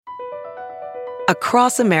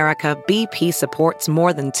Across America, BP supports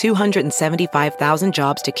more than 275,000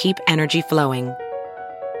 jobs to keep energy flowing.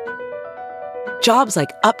 Jobs like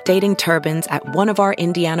updating turbines at one of our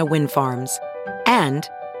Indiana wind farms and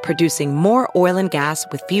producing more oil and gas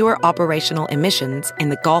with fewer operational emissions in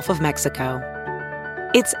the Gulf of Mexico.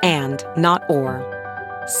 It's and, not or.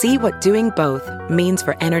 See what doing both means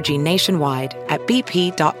for energy nationwide at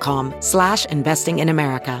bp.com/investing in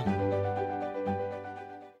America.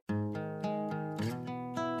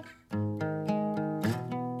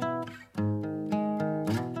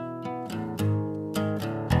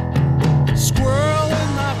 Squirrel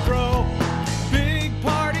in my fro, big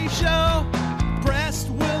party show. Breast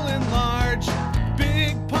will enlarge,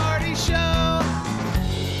 big party show.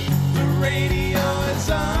 The radio is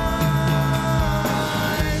on.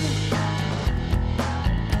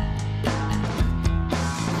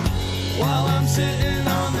 While I'm sitting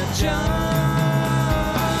on the john.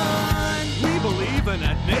 We believe in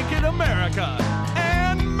a naked America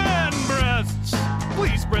and man breasts.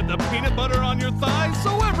 Please spread the peanut butter on your thighs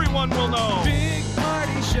so everyone will know. Big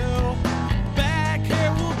party show. Back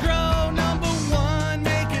hair will grow. Number one,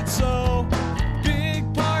 make it so.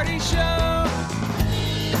 Big party show.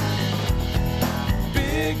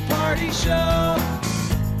 Big party show.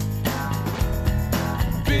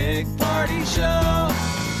 Big party show.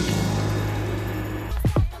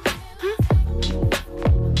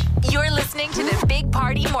 You're listening to the Big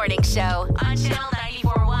Party Morning Show on Channel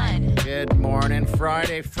 94.1. Good morning,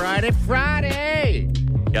 Friday.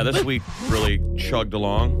 Yeah, this week really chugged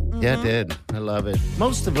along. Yeah, it did. I love it.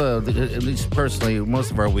 Most of, at least personally,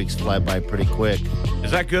 most of our weeks fly by pretty quick.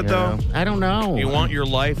 Is that good, though? I don't know. You want your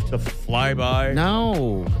life to fly by?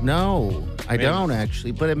 No, I don't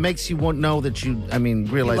actually. But it makes you know that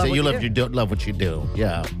realize that you love what you do.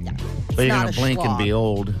 Yeah. But you're going to blink and be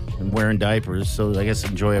old and wearing diapers, so I guess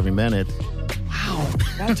enjoy every minute. Wow.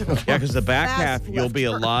 That took a Yeah, because the back half, you'll be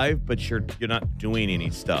turn. alive, but you're not doing any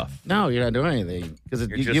stuff. No, you're not doing anything because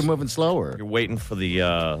you're moving slower. You're waiting for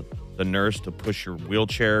the nurse to push your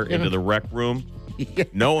wheelchair into the rec room. Yes.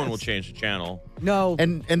 No one will change the channel. No.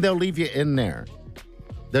 And they'll leave you in there.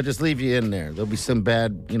 They'll just leave you in there. There'll be some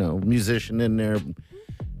bad, musician in there.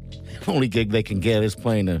 Only gig they can get is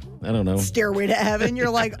playing I don't know. Stairway to Heaven. You're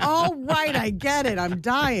like, all right, I get it. I'm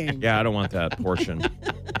dying. Yeah, I don't want that portion.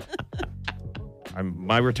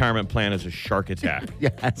 My retirement plan is a shark attack.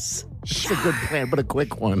 Yes. It's a good plan, but a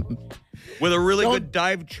quick one. With a really good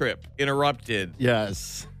dive trip interrupted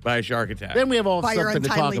Yes. by a shark attack. Then we have all By your something to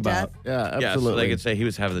talk untimely about. death. Yeah, absolutely. Yeah, so they could say he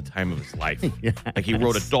was having the time of his life. Yes. Like he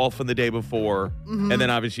rode a dolphin the day before, and then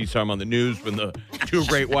obviously you saw him on the news when the two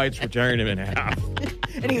great whites were tearing him in half.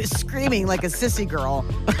 And he was screaming like a sissy girl.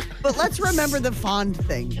 But let's remember the fond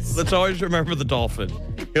things. Let's always remember the dolphin.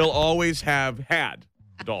 He'll always have had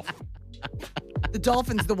the dolphin. The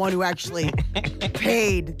dolphin's the one who actually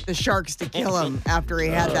paid the sharks to kill him after he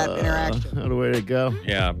had that interaction. What a way to go.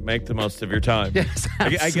 Yeah, make the most of your time. Yes, I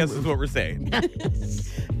guess absolutely. that's what we're saying.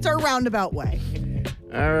 It's our roundabout way.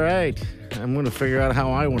 All right. I'm going to figure out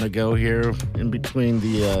how I want to go here in between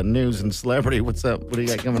the news and celebrity. What's up? What do you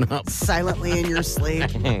got coming up? Silently in your sleep.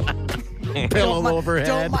 Pillow Don't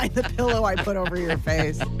overhead. mind the pillow I put over your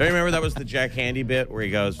face. Don't you remember that was the Jack Handy bit where he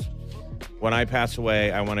goes, when I pass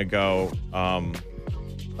away, I want to go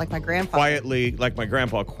Like my grandfather. quietly, like my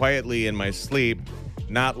grandpa, quietly in my sleep,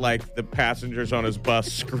 not like the passengers on his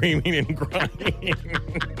bus screaming and grunting.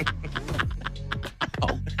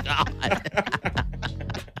 Oh, God.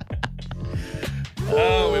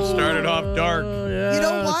 Oh, it started off dark. Yeah, You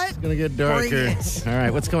know what? It's going to get darker. Bring it. All right.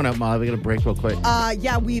 What's going up, Molly? We got to break real quick.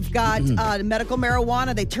 Yeah, we've got medical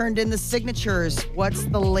marijuana. They turned in the signatures. What's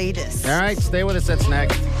the latest? All right. Stay with us. That's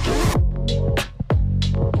next.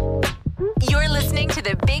 You're listening to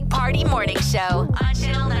the Big Party Morning Show on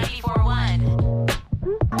Channel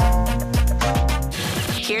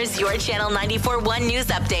 94.1. Here's your Channel 94.1 news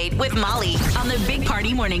update with Molly on the Big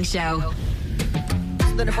Party Morning Show.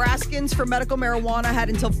 The Nebraskans for medical marijuana had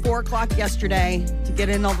until 4 o'clock yesterday to get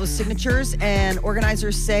in all those signatures, and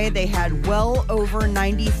organizers say they had well over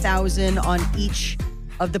 90,000 on each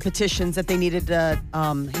of the petitions that they needed to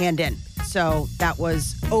hand in. So that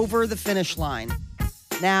was over the finish line.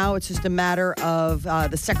 Now it's just a matter of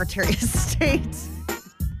the Secretary of State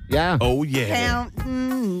Yeah. Oh, yeah.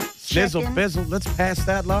 counting, Nizzle, checking. bizzle, let's pass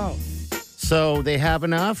that law. So they have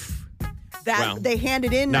enough? That Well, they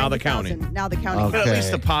handed in now the 90,000. counting. Now the counting. Okay. But at least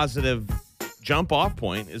the positive jump-off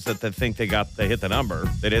point is that they think they hit the number.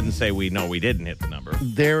 They didn't say we didn't hit the number.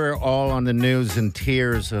 They're all on the news in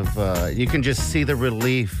tears of, you can just see the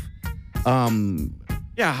relief.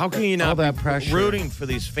 Yeah, how can you All not that be pressure. rooting for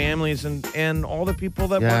these families and all the people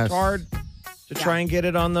that Yes. worked hard to try and get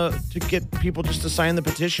it to get people just to sign the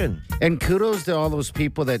petition. And kudos to all those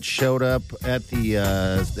people that showed up at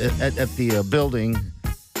the building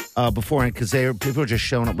beforehand, because people were just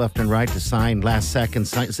showing up left and right to sign last-second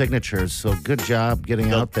signatures. So good job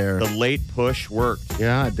getting out there. The late push worked.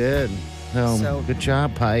 Yeah, it did. So good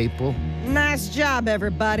job, people. Nice job,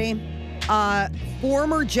 everybody.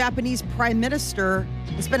 Former Japanese Prime Minister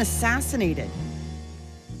has been assassinated.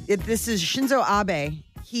 This is Shinzo Abe.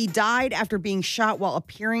 He died after being shot while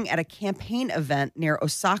appearing at a campaign event near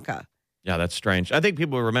Osaka. Yeah, that's strange. I think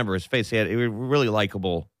people will remember his face. He was a really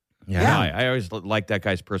likable guy. I always liked that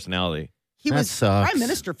guy's personality. He was Prime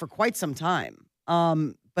Minister for quite some time.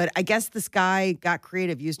 But I guess this guy got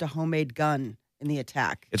creative, used a homemade gun in the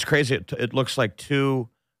attack. It's crazy. It looks like two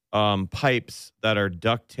pipes that are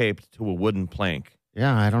duct taped to a wooden plank.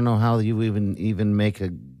 Yeah, I don't know how you even make a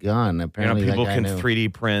gun. Apparently, people can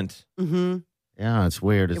 3D print. Mm-hmm. Yeah, it's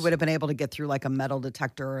weird. It would have been able to get through like a metal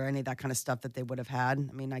detector or any of that kind of stuff that they would have had.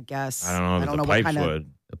 I mean, I guess. I don't know. The pipes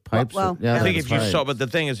would. The pipes. Well, yeah, I think if you saw, but the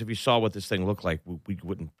thing is, if you saw what this thing looked like, you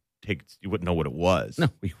wouldn't know what it was. No,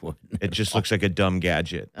 we wouldn't. It just looks like a dumb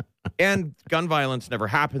gadget. And gun violence never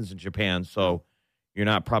happens in Japan, so you're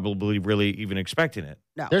not probably really even expecting it.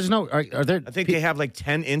 No. There's no. Are there? I think they have like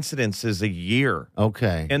 10 incidences a year.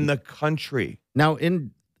 Okay. In the country. Now,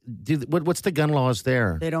 what's the gun laws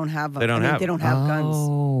there? They don't have them. They don't have guns.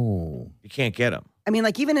 Oh. You can't get them. I mean,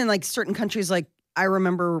 like even in like certain countries, like I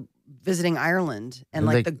remember visiting Ireland and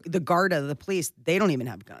like the Garda, the police, they don't even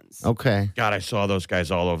have guns. Okay. God, I saw those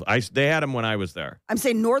guys all over. They had them when I was there. I'm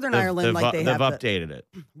saying Northern Ireland, like they've updated it.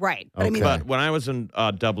 Right. But, I mean, but when I was in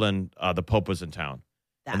Dublin, the Pope was in town,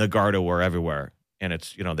 and the Garda were everywhere. And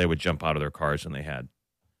it's, they would jump out of their cars and they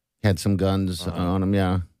had some guns on them.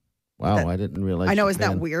 Yeah. Wow, I didn't realize. I know, isn't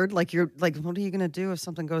that weird? Like you're like, what are you gonna do if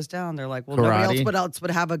something goes down? They're like, well, nobody else would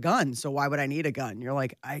have a gun, so why would I need a gun? You're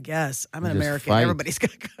like, I guess I'm an American. Fight. Everybody's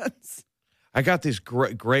got guns. I got these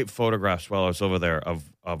great photographs while I was over there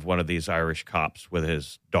of one of these Irish cops with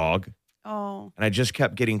his dog. Oh. And I just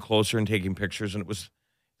kept getting closer and taking pictures, and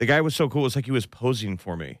the guy was so cool. It was like he was posing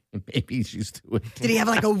for me. Maybe he's used to it. Did he have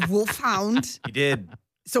like a wolfhound? He did.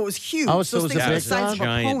 So it was huge. Oh, so it was the size of a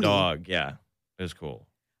giant pony. dog. Yeah, it was cool.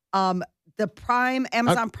 The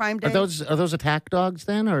Amazon Prime Day. Are those attack dogs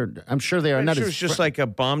then, or I'm sure they are. It was just like a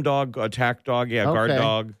bomb dog, attack dog, guard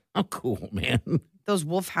dog. Oh, cool, man. Those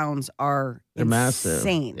wolfhounds are massive.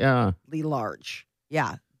 Yeah, large.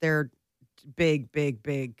 Yeah, they're big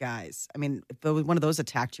guys. I mean, if one of those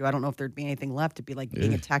attacked you, I don't know if there'd be anything left. It'd be like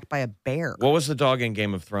being attacked by a bear. What was the dog in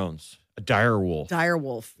Game of Thrones? A dire wolf. Dire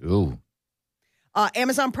wolf. Ooh.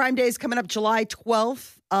 Amazon Prime Day is coming up July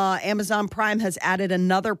 12th. Amazon Prime has added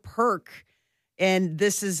another perk, and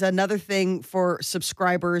this is another thing for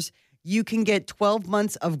subscribers. You can get 12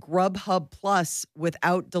 months of Grubhub Plus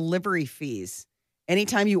without delivery fees.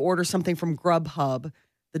 Anytime you order something from Grubhub,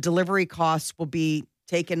 the delivery costs will be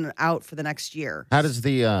taken out for the next year. How does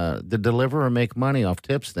the deliverer make money off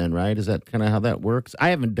tips then, right? Is that kind of how that works? I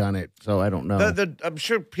haven't done it, so I don't know. I'm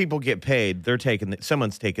sure people get paid.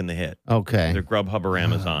 Someone's taking the hit. Okay. Either Grubhub or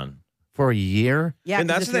Amazon. For a year? Yeah, and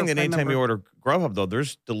that's the thing, that anytime you order Grubhub, though,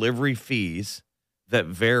 there's delivery fees that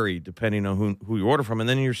vary depending on who you order from, and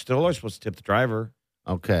then you're still always supposed to tip the driver.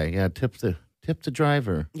 Okay, yeah, tip the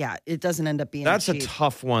driver. Yeah, it doesn't end up being That's cheap. a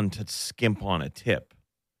tough one to skimp on a tip.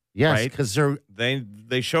 Yes, because right?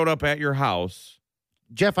 they showed up at your house.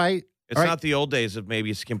 Jeff, it's not the old days of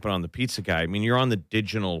maybe skimping on the pizza guy. I mean, you're on the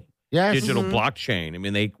digital blockchain. I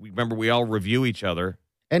mean, remember we all review each other.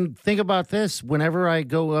 And think about this: whenever I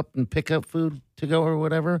go up and pick up food to go or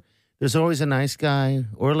whatever, there's always a nice guy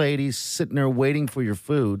or lady sitting there waiting for your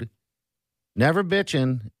food, never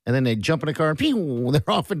bitching, and then they jump in a car and pew, they're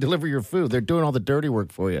off and deliver your food. They're doing all the dirty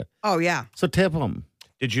work for you. Oh yeah. So tip them.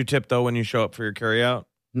 Did you tip though when you show up for your carryout?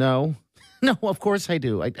 No, of course I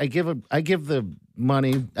do. I give the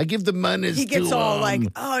money. I give the money. He gets all like,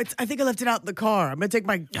 I think I left it out in the car. I'm gonna take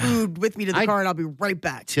my food with me to the car, and I'll be right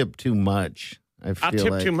back. Tip too much. I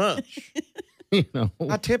tip too much.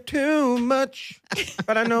 I tip too much,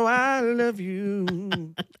 but I know I love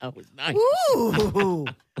you. That was nice. Ooh,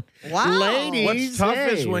 wow, ladies. What's tough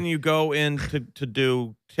is when you go in to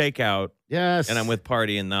do takeout. Yes, and I'm with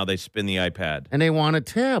Party, and now they spin the iPad, and they want a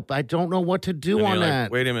tip. I don't know what to do on that.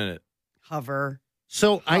 Wait a minute. Hover.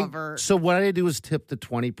 So what I do is tip the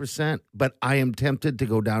 20%, but I am tempted to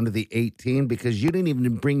go down to the 18 because you didn't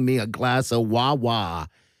even bring me a glass of Wawa.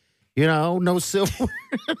 No silver.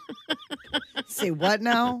 Say what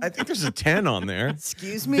now? I think there's a 10 on there.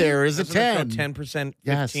 Excuse me? There is a 10. 10%,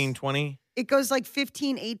 Yes. 15, 20. It goes like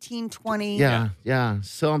 15, 18, 20. Yeah.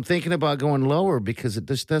 So I'm thinking about going lower because it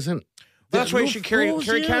just doesn't. That's why you should carry fools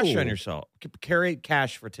cash you? on yourself. Carry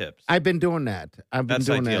cash for tips. I've been doing that. That's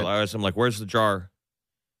ideal. I'm like, where's the jar?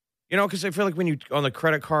 You know, because I feel like when you on the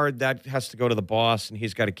credit card, that has to go to the boss, and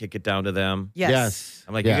he's got to kick it down to them. Yes.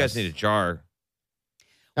 I'm like, you guys need a jar.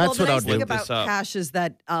 That's well, what I'll the nice thing do. about cash is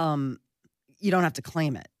that you don't have to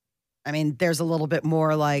claim it. I mean, there's a little bit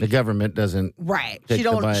more like The government doesn't. right. take She the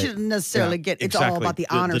don't bite. she doesn't necessarily get. It's all about the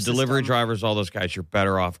honor. The delivery system. drivers, all those guys, you're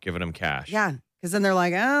better off giving them cash. Yeah, because then they're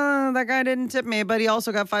like, oh, that guy didn't tip me, but he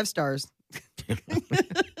also got 5 stars.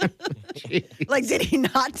 Like, did he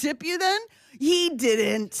not tip you then? He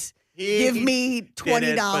didn't. Give me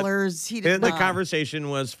 $20. He did The not. conversation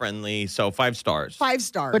was friendly, so 5 stars. 5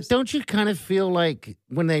 stars. But don't you kind of feel like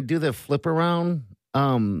when they do the flip around,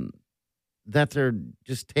 that they're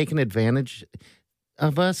just taking advantage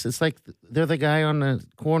of us? It's like they're the guy on the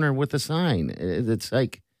corner with the sign. It's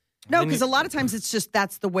like, no, because a lot of times it's just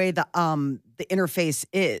that's the way the interface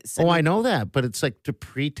is. I know that, but it's like to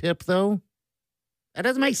pre-tip though. That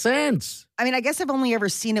doesn't make sense. I mean, I guess I've only ever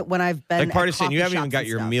seen it when I've been Like Party at saying, you coffee haven't even shops got and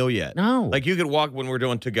your stuff. meal yet. No. Like you could walk when we're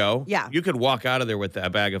doing to go. Yeah. You could walk out of there with a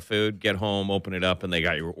bag of food, get home, open it up, and they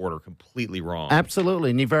got your order completely wrong. Absolutely,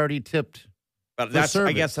 and you've already tipped. But for I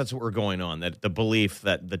service. guess that's what we're going on. That the belief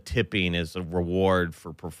that the tipping is a reward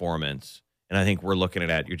for performance, and I think we're looking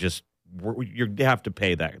at you have to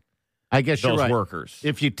pay that. I guess you're Those right. workers.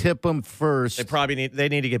 If you tip them first, They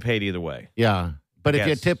need to get paid either way. yeah. But if you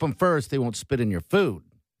Yes. tip them first, they won't spit in your food.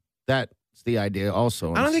 That's the idea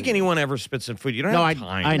also. I don't think anyone ever spits in food. You don't No, have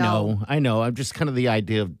time. I know. I'm just kind of the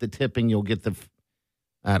idea of the tipping. You'll get the.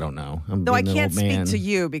 I don't know. I'm Though I being an can't old speak man. to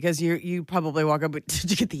you because you probably walk up.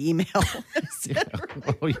 Did you get the email?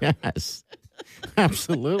 Oh yes,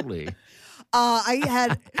 absolutely. I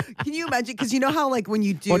had. Can you imagine? Because you know how like when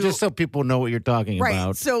you do. Well, just so people know what you're talking right.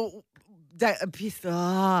 about. So that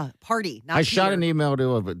party. Not I shot Peter. an email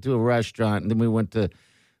to a restaurant, and then we went to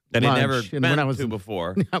That lunch. he never and been when I was to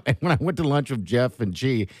before. and when I went to lunch with Jeff and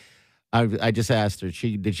G, I just asked her,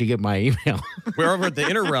 did she get my email? We're over at the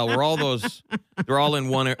Interrail where they're all in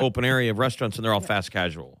one open area of restaurants, and they're all fast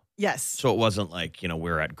casual. Yes. So it wasn't like,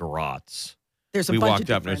 we're at Garot's. There's a We bunch walked of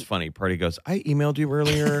up, and it's different- funny. Party goes, I emailed you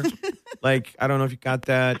earlier. Like, I don't know if you got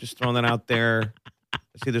that. Just throwing that out there. I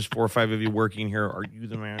see there's 4 or 5 of you working here. Are you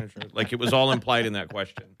the manager? Like, it was all implied in that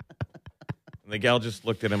question. And the gal just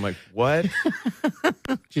looked at him like, what?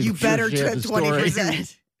 She's You better she had trip the story.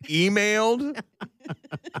 20%. Emailed?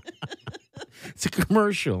 It's a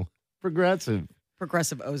commercial. Progressive.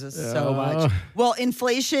 Progressive owes us so much. Well,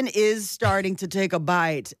 inflation is starting to take a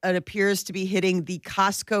bite. It appears to be hitting the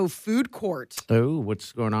Costco food court. Oh,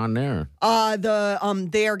 what's going on there? They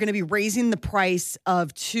are going to be raising the price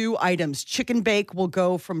of 2 items. Chicken bake will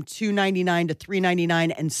go from $2.99 to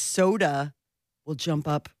 $3.99, and soda will jump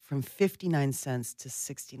up from 59 cents to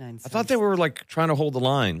 69 cents. I thought they were like trying to hold the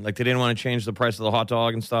line. Like they didn't want to change the price of the hot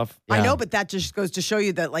dog and stuff. I Yeah. know, but that just goes to show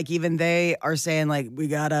you that, like, even they are saying, like, we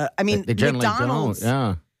gotta. I mean, They generally McDonald's. don't.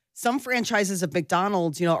 Yeah. Some franchises of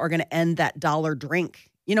McDonald's, are going to end that $1 drink.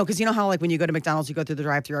 Because you know how, like, when you go to McDonald's, you go through the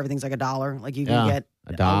drive-thru, everything's like $1. Like, you can Yeah, get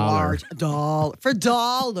a dollar. large $1 for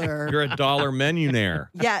 $1. You're a dollar menunaire.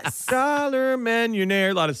 Yes. Dollar menunaire.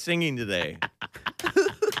 A lot of singing today.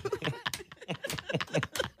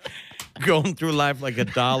 Going through life like a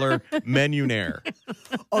dollar menunaire.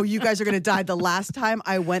 Oh, you guys are going to die. The last time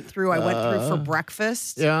I went through for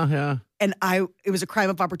breakfast. Yeah. And it was a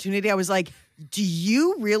crime of opportunity. I was like, do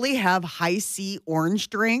you really have high C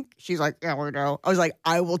orange drink? She's like, yeah, we do. I was like,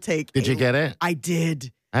 I will take. Did you get it? I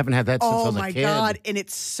did. I haven't had that since I Oh was a my kid. God. And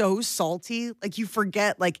it's so salty. Like you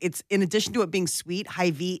forget, like it's in addition to it being sweet,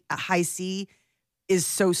 high C is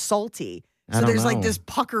so salty. I So don't there's like know. this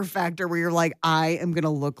pucker factor where you're like, I am going to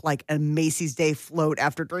look like a Macy's Day float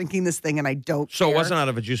after drinking this thing, and I don't So care. it wasn't out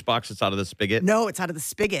of a juice box, it's out of the spigot? No, it's out of the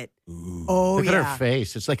spigot. Oh, Look yeah. at her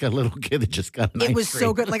face. It's like a little kid that just got an It ice was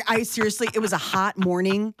so cream. good. Like it was a hot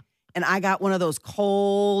morning, and I got one of those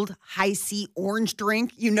cold, high C orange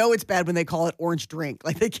drink. You know it's bad when they call it orange drink.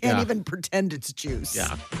 Like they can't Yeah. even pretend it's juice.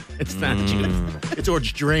 Yeah. It's not juice. It's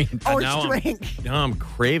orange drink. Orange Now drink. Now I'm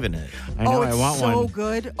craving it. I know. It's I want so one.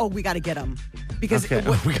 good. Oh, we got to get them because Okay.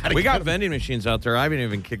 We got vending machines out there. I haven't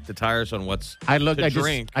even kicked the tires on what's I looked. to I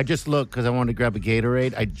drink. just looked because I wanted to grab a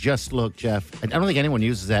Gatorade. I just looked, Jeff. I don't think anyone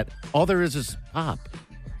uses that. All there is pop.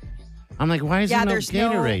 I'm like, why is Yeah, there no there's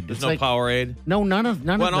no- Gatorade? There's It's no like, Powerade. No, none of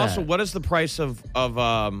Well, that. and also, what is the price of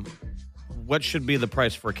what should be the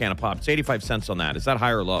price for a can of pop? It's 85 cents on that. Is that high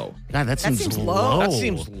or low? God, that seems low. low. That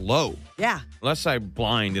seems low. Yeah. Unless I'm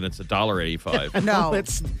blind and it's $1.85. No.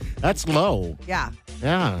 That's low. Yeah.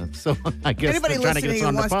 Yeah. So I guess Anybody they're trying to get listening us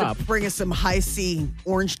on who the wants pop. to bring us some high C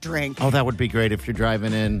orange drink. Oh, that would be great if you're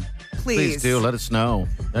driving in. Please. do. Let us know.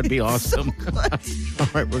 That'd be awesome. So good. All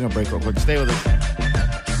right, we're going to break real quick. Stay with us.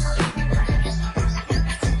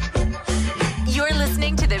 You're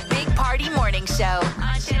listening to the Big Party Morning Show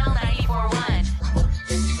on Channel 94.1.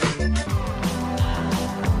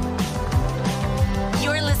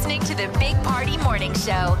 You're listening to the Big Party Morning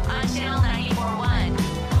Show on Channel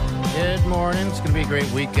 94.1. Good morning. It's going to be a great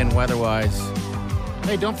weekend weather-wise.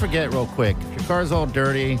 Hey, don't forget real quick, if your car's all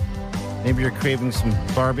dirty, maybe you're craving some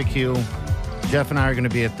barbecue, Jeff and I are going to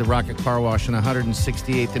be at the Rocket Car Wash on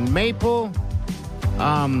 168th and Maple.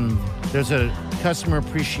 There's a customer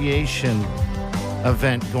appreciation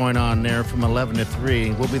event going on there from 11 to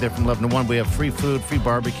 3. We'll be there from 11 to 1. We have free food, free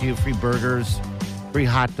barbecue, free burgers, free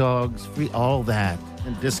hot dogs, free all that,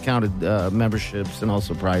 and discounted memberships and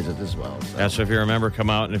also prizes as well. So. Yeah, so if you're a member, come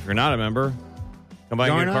out. And if you're not a member, come by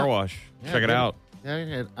and Join get a car up. wash. Yeah, Check it good. out. Check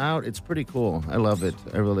it out. It's pretty cool. I love it.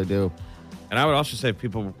 I really do. And I would also say if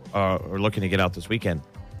people are looking to get out this weekend,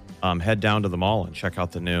 head down to the mall and check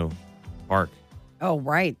out the new park. Oh,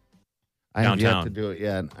 right. I have yet Downtown. to do it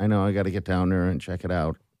yet. I know. I got to get down there and check it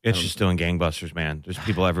out. It's just doing gangbusters, man. There's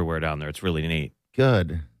people everywhere down there. It's really neat.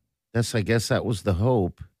 Good. I guess that was the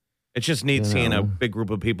hope. It's just neat seeing a big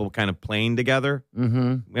group of people kind of playing together.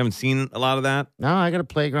 Mm-hmm. We haven't seen a lot of that. No, I got a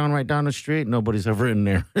playground right down the street. Nobody's ever in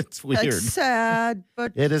there. It's weird. It's sad,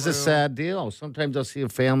 but It is a true. sad deal. Sometimes I'll see a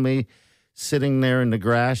family sitting there in the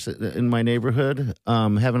grass in my neighborhood,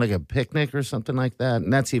 having like a picnic or something like that.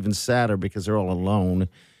 And that's even sadder because they're all alone.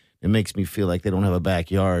 It makes me feel like they don't have a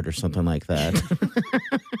backyard or something like that.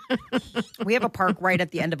 We have a park right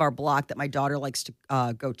at the end of our block that my daughter likes to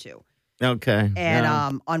go to. Okay. And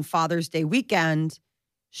Yeah. on Father's Day weekend,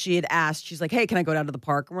 she had asked, she's like, hey, can I go down to the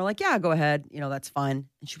park? And we're like, yeah, go ahead. You know, that's fun.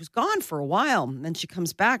 And she was gone for a while. And then she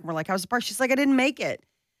comes back and we're like, how's the park? She's like, I didn't make it.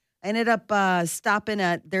 I ended up stopping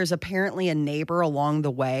at, there's apparently a neighbor along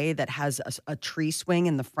the way that has a tree swing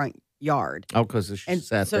in the front yard. Oh, because she And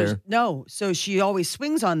sat so, there. No, so she always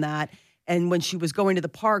swings on that. And when she was going to the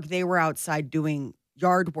park, they were outside doing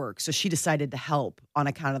yard work. So she decided to help on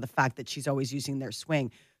account of the fact that she's always using their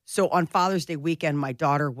swing. So on Father's Day weekend, my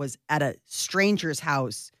daughter was at a stranger's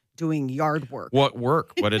house doing yard work. What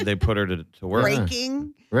work? What did they put her to work?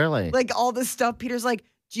 Raking, Really? like all this stuff. Peter's like,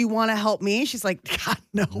 do you want to help me? She's like, God,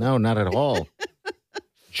 no. No, not at all.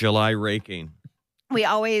 July raking. We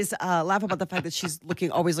always laugh about the fact that she's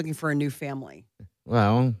always looking for a new family.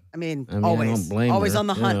 Well, I mean, I don't always blame her, on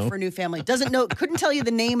the you hunt know. for a new family. Couldn't tell you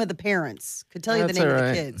the name of the parents. Could tell you the that's name all of right.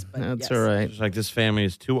 the kids. But That's yes, all right. It's like this family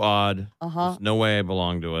is too odd. Uh-huh. There's no way I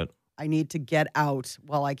belong to it. I need to get out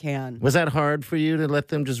while I can. Was that hard for you to let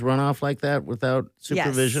them just run off like that without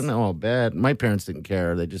supervision? Yes. Oh, bad. My parents didn't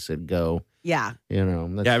care. They just said go. Yeah. You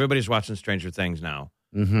know. Yeah, everybody's watching Stranger Things now.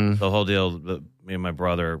 Mm-hmm. The whole deal, me and my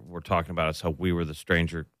brother were talking about is how we were the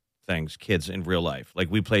Stranger Things kids in real life. Like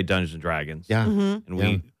we played Dungeons and Dragons. Yeah. Mm-hmm. And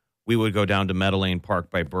Yeah. we would go down to Meadow Lane Park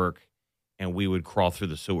by Burke and we would crawl through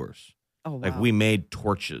the sewers. Oh, wow. Like we made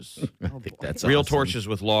torches. I think that's Real awesome. torches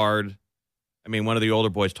with lard. I mean, one of the older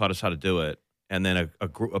boys taught us how to do it. And then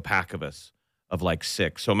a pack of us of like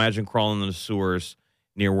 6. So imagine crawling in the sewers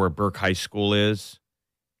near where Burke High School is.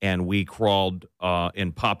 And we crawled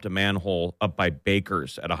and popped a manhole up by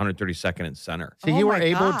Baker's at 132nd and Center. So Oh you were my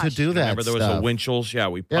able to gosh. do that. Remember there was stuff. a Winchell's? Yeah,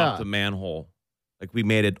 we popped Yeah. the manhole. Like we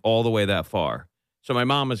made it all the way that far. So my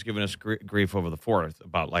mom was giving us grief over the 4th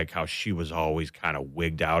about like how she was always kind of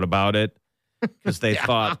wigged out about it. Because they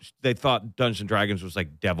thought Dungeons and Dragons was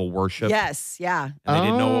like devil worship. Yes. Yeah. And they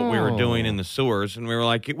didn't know what we were doing Oh. in the sewers. And we were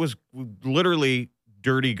like, it was literally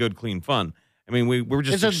dirty, good, clean fun. I mean, we were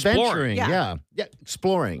just It's exploring. adventuring. Yeah. Yeah.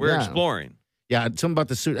 Exploring. We're yeah. exploring. Yeah. Something about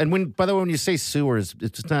the sewer. And by the way, when you say sewers,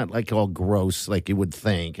 it's not like all gross like you would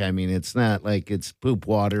think. I mean, it's not like it's poop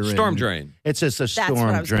water. Storm and- drain. It's just a That's what I storm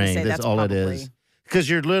was gonna drain. say. That's That's all it probably- is. Because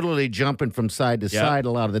you're literally jumping from side to Yeah. side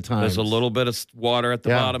a lot of the time. There's a little bit of water at the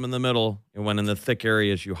Yeah. bottom in the middle. And when in the thick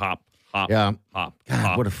areas, you hop, Yeah. hop, God,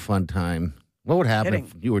 hop. what a fun time. What would happen Kidding.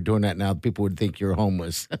 if you were doing that now? People would think you're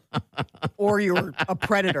homeless. Or you're a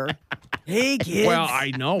predator. Hey, kids. Well,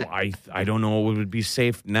 I know. I don't know what would be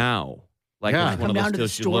safe now. Like Yeah. it's one Come of down those to the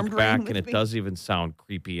deals you storm look drain back with and it me? does even sound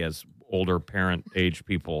creepy as older parent age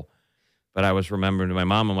people. But I was remembering to my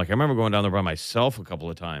mom, I'm like, I remember going down there by myself a couple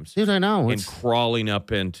of times Dude, I know. and crawling up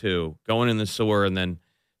into, going in the sewer, and then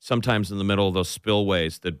sometimes in the middle of those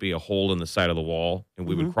spillways, there'd be a hole in the side of the wall, and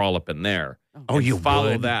we would crawl up in there. Oh, you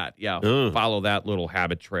follow would? that. Yeah. Ugh. Follow that little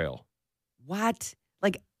habit trail. What?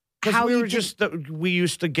 Like, Because how we you were we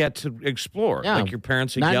used to get to explore. Yeah, Like your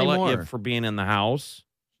parents would not yell at anymore. you for being in the house.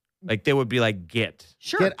 Like they would be like, get.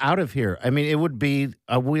 Sure. Get out of here. I mean, it would be,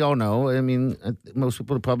 we all know, I mean, most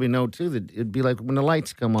people probably know too, that it'd be like when the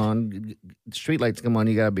lights come on, street lights come on,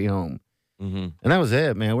 you got to be home. Mm-hmm. And that was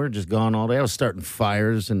it, man. We were just gone all day. I was starting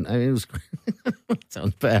fires, and I mean, it was, it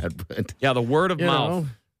sounds bad, but. Yeah, the word of You mouth. know.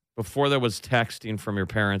 Before there was texting from your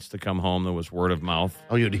parents to come home, there was word of mouth.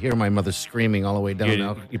 Oh, you'd hear my mother screaming all the way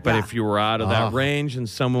down. But if you were out of that Oh. range and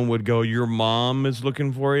someone would go, your mom is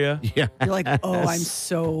looking for you, Yeah. You're like, oh, I'm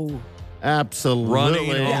so. Absolutely.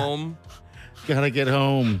 running home. Gotta get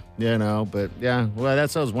home, you know. But yeah, well,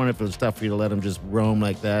 that's what I was wondering if it was tough for you to let them just roam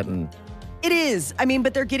like that. And It is. I mean,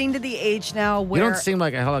 but they're getting to the age now where. you don't seem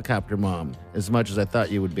like a helicopter mom as much as I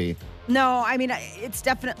thought you would be. No, I mean, it's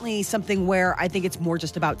definitely something where I think it's more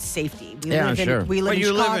just about safety. We Yeah, live in, sure. We live But in you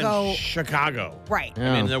Chicago. live in Chicago. Right.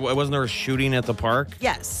 Yeah. I mean, wasn't there a shooting at the park?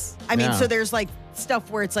 Yes. I mean, Yeah. so there's like stuff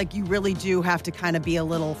where it's like you really do have to kind of be a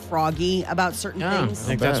little froggy about certain Yeah. I things.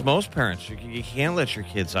 think bet. that's most parents. You can't let your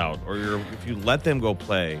kids out, or if you let them go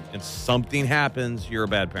play and something happens, you're a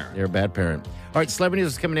bad parent. You're a bad parent. All right, celebrity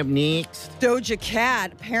news is coming up next. Doja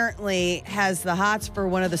Cat apparently has the hots for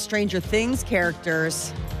one of the Stranger Things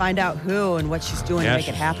characters. Find out who and what she's doing to make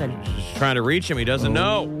it happen. She's trying to reach him. He doesn't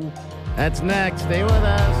know. That's next. Stay with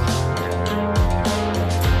us.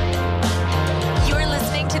 You're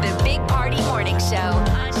listening to the Big Party Morning Show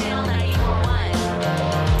on Channel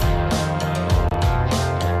 94.1.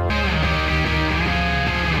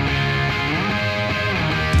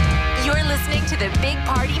 You're listening to the Big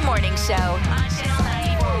Party Morning Show on Channel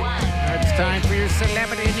 94.1. It's time for your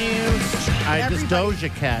celebrity news. This Everybody-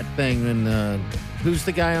 Doja Cat thing, and who's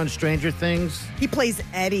the guy on Stranger Things? He plays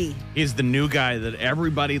Eddie. He's the new guy that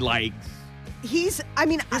everybody likes. He's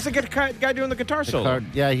He's the guy doing the guitar solo.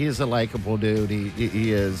 Yeah, he's a likable dude.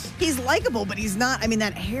 He is. he's likable, but he's not. I mean,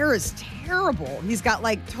 that hair is terrible. He's got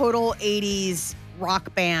like total 80s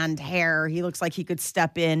rock band hair. He looks like he could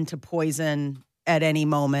step into Poison at any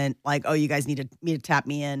moment. Like, oh, you guys need me to tap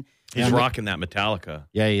me in. He's Yeah, rocking that Metallica.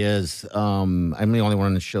 Yeah, he is. I'm the only one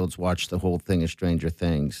on the show that's watched the whole thing of Stranger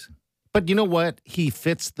Things. But you know what? He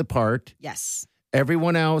fits the part. Yes.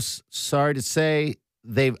 Everyone else, sorry to say,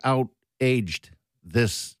 they've outaged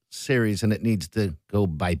this series, and it needs to go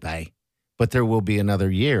bye-bye. But there will be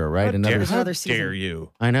another year, right? How Another dare season.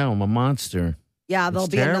 you? I know, I'm a monster. Yeah, there'll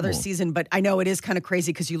It's be another terrible. season, but I know it is kind of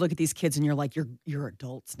crazy because you look at these kids and you're like, you're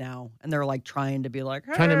adults now, and they're like trying to be like,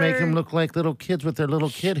 Trying to make them "Hey." look like little kids with their little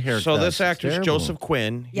kid haircuts. So this It's actor's terrible. Joseph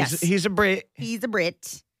Quinn. Yes. He's a Brit. He's a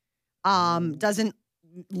Brit. Doesn't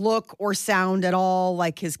look or sound at all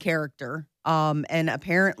like his character. And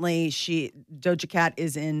apparently Doja Cat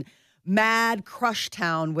is in mad crush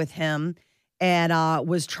town with him and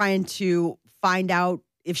was trying to find out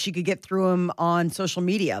if she could get through him on social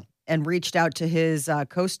media and reached out to his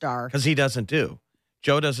co-star. Because he doesn't do.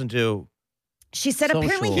 Joe doesn't do, She said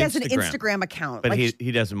apparently he has an Instagram. Instagram account. but Like,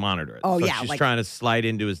 he doesn't monitor it. Oh, So yeah, she's like- trying to slide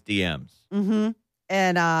into his DMs. Mm-hmm.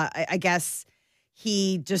 And I guess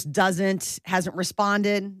he just hasn't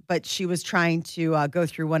responded, but she was trying to go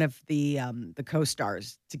through one of the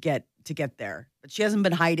co-stars to get there. But she hasn't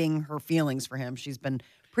been hiding her feelings for him. She's been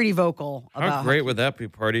pretty vocal about How great would that be,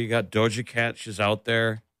 Party? You got Doja Cat. She's out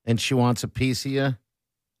there. And she wants a piece of you.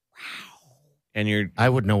 And you're I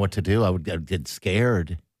would know what to do. I'd get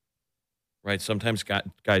scared. right. Sometimes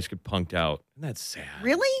guys get punked out. And that's sad.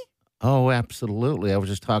 Really? Oh, absolutely. I was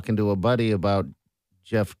just talking to a buddy about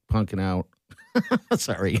Jeff punking out.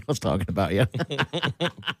 Sorry, I was talking about you.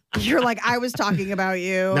 You're like, I was talking about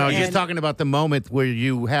you. No, you're and- talking about the moment where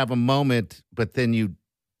you have a moment, but then you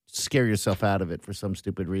scare yourself out of it for some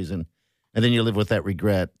stupid reason. And then you live with that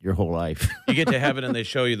regret your whole life. You get to heaven and they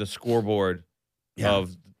show you the scoreboard Yeah.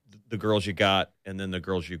 of the girls you got and then the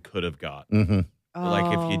girls you could have got. Mm-hmm. Like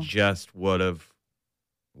if you Oh. just would have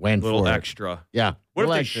Went a little for it. extra. Yeah. What if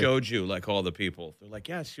Well, they extra. showed you like all the people? They're like,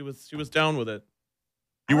 yeah, she was down with it.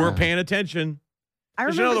 You weren't paying attention. I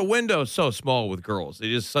Because you know remember. the window's so small with girls. They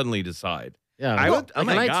just suddenly decide. Yeah. I would. Oh like a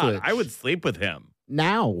my light god! switch. I would sleep with him.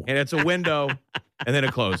 Now. And it's a window, and then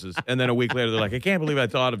it closes, and then a week later they're like, I can't believe I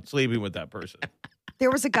thought of sleeping with that person. There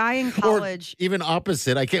was a guy in college. Or even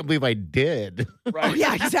opposite. I can't believe I did. Oh,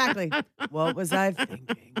 yeah, exactly. What was I thinking?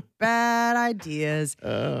 Bad ideas.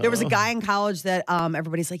 There was a guy in college that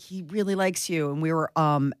everybody's like, he really likes you. And we were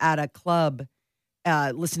at a club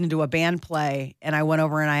listening to a band play. And I went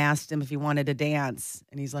over and I asked him if he wanted to dance.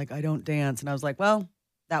 And he's like, I don't dance. And I was like, well,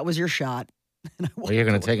 that was your shot. And I Well, you're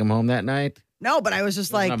going to take him home that night? No, but I was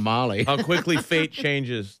just Like, like, Molly. How quickly fate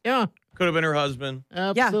changes. Yeah. Could have been her husband.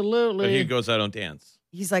 Absolutely. But he goes, I don't dance.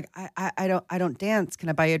 He's like, I don't dance. Can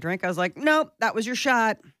I buy you a drink? I was like, nope, that was your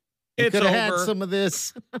shot. It's could over. have had some of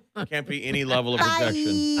this. Can't be any level of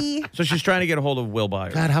rejection. Bye. So she's trying to get a hold of Will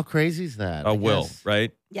Byers. God, how crazy is that? Will,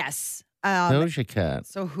 right? Yes. Doja Cat.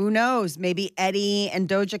 So who knows? Maybe Eddie and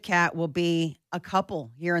Doja Cat will be a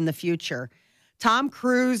couple here in the future. Tom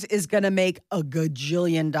Cruise is going to make a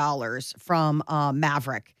gajillion dollars from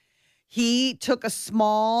Maverick. He took a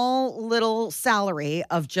small little salary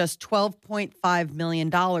of just $12.5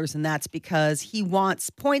 million, and that's because he wants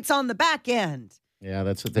points on the back end. Yeah,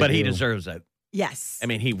 that's what they do. But he deserves it. Yes. I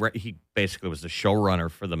mean, he basically was the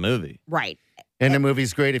showrunner for the movie. Right. And the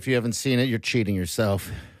movie's great. If you haven't seen it, you're cheating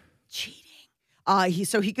yourself. Cheating.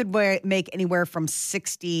 He could make anywhere from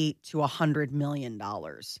 $60 to $100 million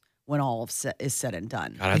when all is said and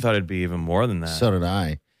done. God, I thought it'd be even more than that. So did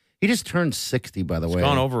I. He just turned 60, by the way. It's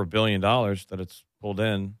gone over $1 billion that it's pulled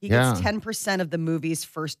in. He gets 10% of the movie's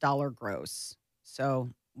first dollar gross.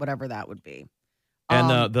 So whatever that would be.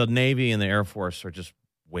 And the Navy and the Air Force are just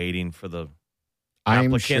waiting for the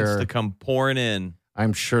applicants to come pouring in.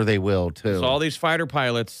 I'm sure they will, too. So all these fighter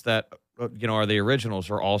pilots that are the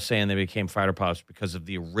originals are all saying they became fighter pilots because of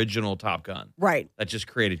the original Top Gun. Right. That just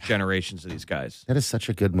created generations of these guys. That is such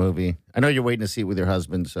a good movie. I know you're waiting to see it with your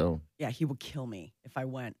husband, so. Yeah, he would kill me if I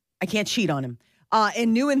went. I can't cheat on him.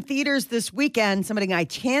 And new in theaters this weekend, somebody I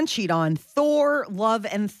can cheat on, Thor, Love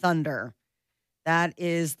and Thunder. That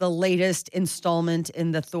is the latest installment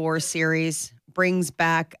in the Thor series. Brings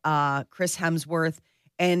back Chris Hemsworth,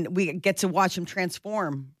 and we get to watch him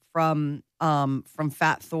transform from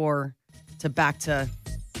Fat Thor to back to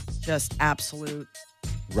just absolute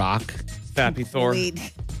rock. Fappy Thor.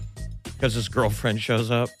 Because his girlfriend shows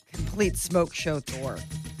up. Complete smoke show Thor.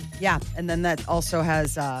 Yeah, and then that also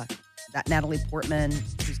has that Natalie Portman,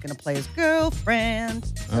 who's going to play his girlfriend.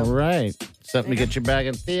 So. All right. Something to get you back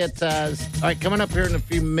in theaters. All right, coming up here in a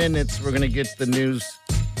few minutes, we're going to get the news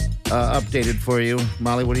updated for you.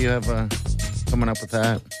 Molly, what do you have coming up with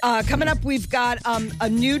that? Coming up, we've got a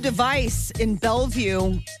new device in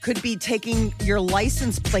Bellevue. Could be taking your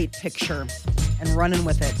license plate picture and running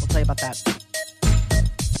with it. We'll tell you about that.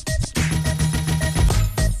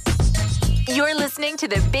 You're listening to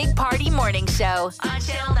the Big Party Morning Show on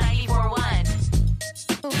Channel 94.1.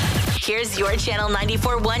 Here's your Channel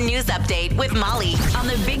 94.1 News Update with Molly on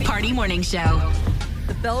the Big Party Morning Show.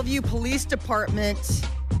 The Bellevue Police Department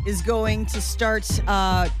is going to start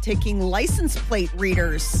taking license plate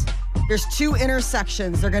readers. There's 2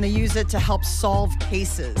 intersections. They're going to use it to help solve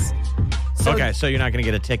cases. So you're not going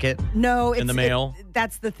to get a ticket? No, in the mail.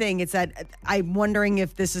 That's the thing. It's that I'm wondering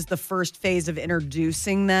if this is the first phase of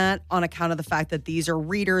introducing that on account of the fact that these are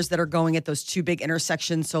readers that are going at those 2 big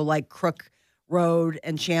intersections. So like Crook Road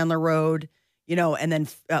and Chandler Road, and then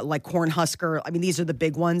like Cornhusker. I mean, these are the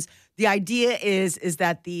big ones. The idea is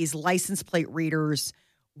that these license plate readers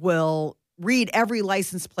will read every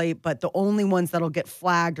license plate, but the only ones that'll get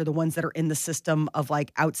flagged are the ones that are in the system of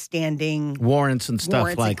like outstanding warrants and stuff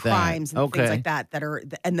warrants like and crimes that. And things like that are,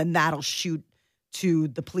 and then that'll shoot to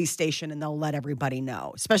the police station and they'll let everybody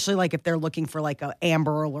know, especially like if they're looking for like a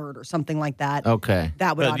Amber Alert or something like that. Okay.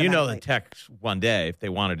 That would But the tech one day if they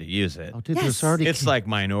wanted to use it. Oh, dude, Yes. It's like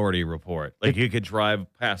Minority Report. Like you could drive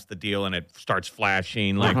past the deal and it starts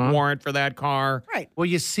flashing like warrant for that car. Right. Well,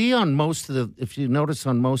 you see on most of if you notice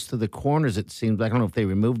on most of the corners, it seems, I don't know if they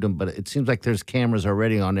removed them, but it seems like there's cameras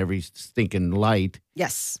already on every stinking light.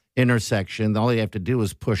 Yes. Intersection. All you have to do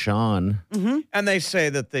is push on. Mm-hmm. And they say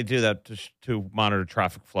that they do that to monitor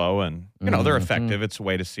traffic flow, and they're effective. It's a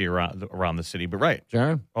way to see around the city. But right,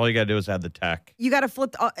 Sure. all you got to do is add the tech. You got to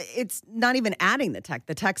flip. It's not even adding the tech.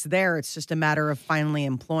 The tech's there. It's just a matter of finally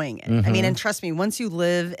employing it. I mean, and trust me, once you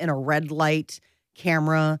live in a red light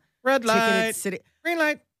camera, Red light, city, green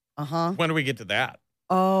light. Uh-huh. When do we get to that?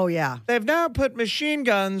 Oh, yeah. They've now put machine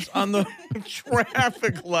guns on the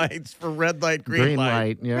traffic lights for red light, green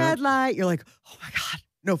light. Yeah. Red light. You're like, oh my God.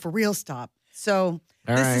 No, for real, stop. So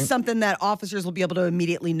this is something that officers will be able to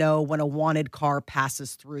immediately know when a wanted car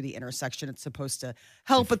passes through the intersection. It's supposed to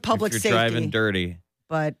help with public if you're safety. driving dirty.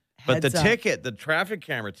 But the heads up. ticket, the traffic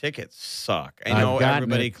camera tickets suck. I know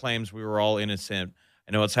everybody claims we were all innocent.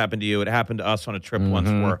 I know it's happened to you. It happened to us on a trip once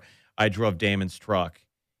where I drove Damon's truck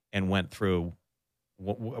and went through,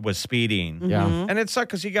 was speeding. Yeah. And it sucked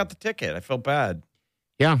because he got the ticket. I felt bad.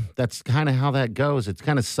 Yeah, that's kind of how that goes. It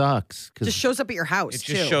kind of sucks. Just shows up at your house, It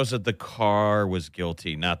just shows that the car was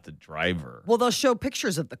guilty, not the driver. Well, they'll show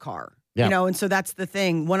pictures of the car, Yeah. and so that's the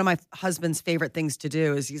thing. One of my husband's favorite things to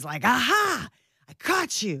do is he's like, aha, I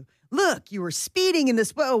caught you. look, you were speeding in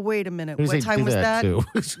this. Oh, wait a minute. Who does What he time do was that? to?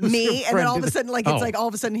 Me. And then all of a sudden, like, it's Oh. like all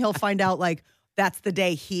of a sudden he'll find out, like, that's the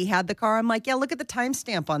day he had the car. I'm like, yeah, look at the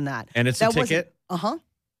timestamp on that. And it's that a ticket?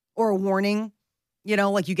 Or a warning. You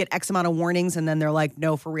know, like you get X amount of warnings and then they're like,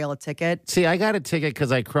 no, for real, a ticket. See, I got a ticket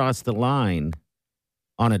because I crossed the line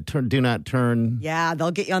on a do not turn. Yeah,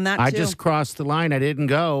 they'll get you on that too. I just crossed the line. I didn't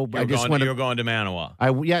go. You were going to Manawa.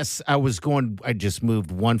 Yes, I was going. I just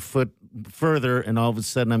moved 1 foot further, and all of a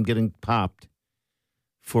sudden, I'm getting popped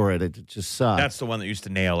for it. It just sucks. That's the one that used to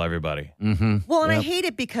nail everybody. Mm-hmm. Well, and I hate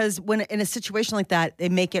it because when in a situation like that, they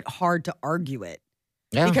make it hard to argue it.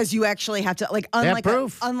 Yeah. Because you actually have to, like, unlike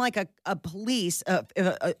proof. a police, if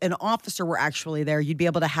an officer were actually there, you'd be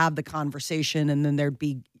able to have the conversation, and then there'd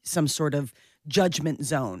be some sort of judgment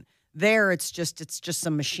zone. There, it's just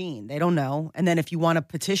some machine. They don't know. And then if you want to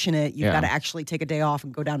petition it, you've got to actually take a day off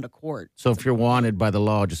and go down to court. So if you're wanted by the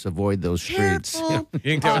law, just avoid those streets. Careful. You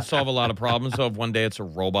think that would solve a lot of problems? So if one day it's a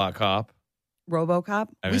robot cop, RoboCop.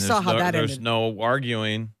 I We saw how that There's ended. no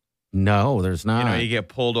arguing. No, there's not. You know, you get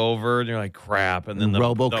pulled over and you're like, crap. And then the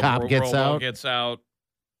RoboCop gets Robo out? gets out.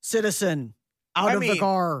 Citizen out I of the mean-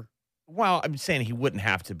 car. Well, I'm saying he wouldn't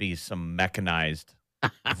have to be some mechanized,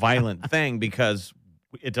 violent thing because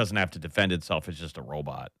it doesn't have to defend itself. It's just a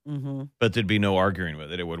robot. Mm-hmm. But there'd be no arguing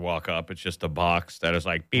with it. It would walk up. It's just a box that is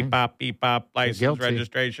like beep, bop, license, guilty.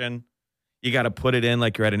 registration. You got to put it in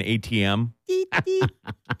like you're at an ATM. Deet, deet,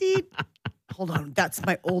 deet. Hold on. That's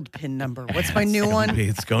my old PIN number. What's my new one?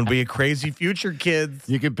 It's going to be a crazy future, kids.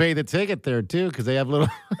 You can pay the ticket there too because they have little.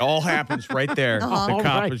 It all happens right there. Uh-huh. The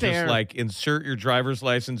cop Right is there. just like, insert your driver's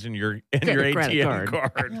license in your Credit ATM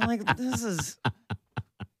card. card. You're like, this is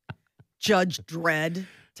Judge Dredd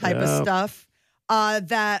type of stuff.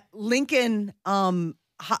 That Lincoln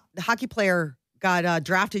hockey player got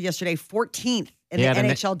drafted yesterday, 14th in He the had an-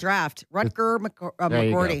 NHL draft. Rutger There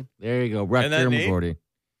you go. McGorty. There you go. Isn't that Rutger neat? McGorty.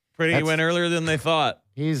 Pretty That's- went earlier than they thought.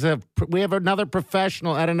 We have another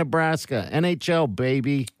professional out of Nebraska, NHL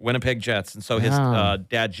baby. Winnipeg Jets. And so his Yeah.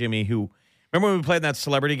 dad, Jimmy, who, remember when we played in that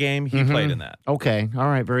celebrity game? He played in that. Okay, all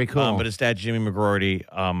right, very cool. But his dad, Jimmy McGroarty,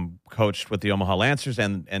 coached with the Omaha Lancers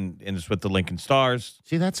and is with the Lincoln Stars.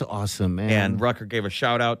 See, that's awesome, man. And Rutger gave a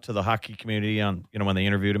shout out to the hockey community on, when they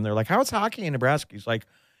interviewed him. They're like, "How's hockey in Nebraska?" He's like,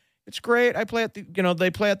 "It's great. I play at the,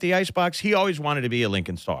 they play at the Icebox." He always wanted to be a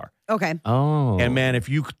Lincoln Star. Okay. oh, And man, if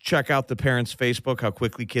you check out the parents' Facebook, how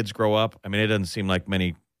quickly kids grow up. I mean, it doesn't seem like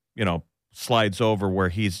many, slides over where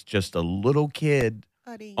he's just a little kid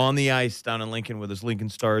Buddy. on the ice down in Lincoln with his Lincoln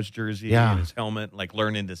Stars jersey Yeah. and his helmet, like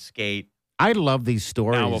learning to skate. I love these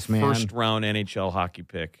stories, Now a man. first round NHL hockey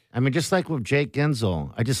pick. I mean, just like with Jake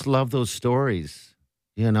Gensel, I just love those stories.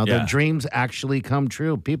 Their Yeah. dreams actually come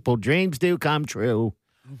true. People, dreams do come true.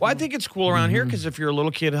 Well, I think it's cool around here because if you're a little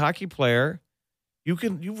kid hockey player, you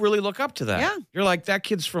really look up to that. Yeah. You're like, that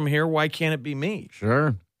kid's from here. Why can't it be me?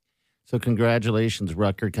 Sure. So congratulations,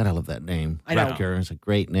 Rutger. God, I love that name. I know. Rutger is a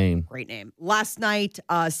great name. Great name. Last night,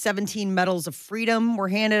 17 medals of freedom were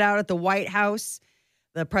handed out at the White House.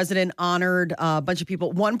 The president honored a bunch of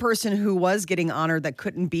people. One person who was getting honored that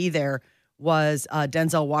couldn't be there was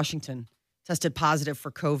Denzel Washington. Tested positive for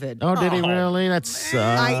COVID. Oh, did he really? That sucks.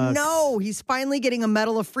 I know. He's finally getting a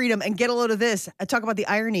Medal of Freedom. And get a load of this. I talk about the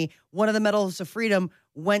irony. One of the Medals of Freedom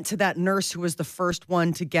went to that nurse who was the first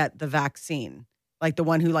one to get the vaccine. Like the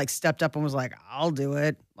one who stepped up and was like, I'll do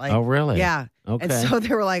it. Like, Oh, really? Yeah. Okay. And so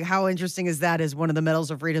they were like, how interesting is that? Is one of the Medals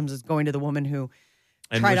of Freedoms is going to the woman who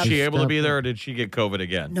And tried was out. she able to be there or did she get COVID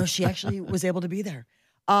again? No, she actually was able to be there.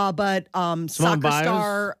 But soccer Biles?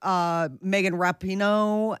 star Megan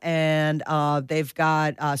Rapinoe and they've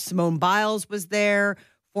got Simone Biles was there,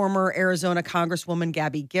 former Arizona Congresswoman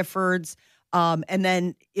Gabby Giffords, and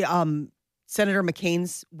then Senator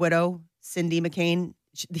McCain's widow, Cindy McCain.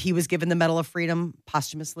 He was given the Medal of Freedom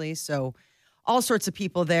posthumously. So all sorts of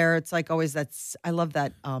people there. It's like always I love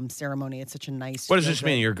that ceremony. It's such a nice. What does this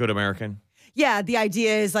feel-good- mean? You're a good American? Yeah, the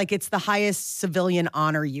idea is it's the highest civilian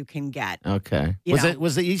honor you can get. Okay. You know.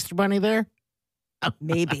 Was the Easter Bunny there?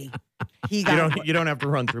 Maybe he got You don't have to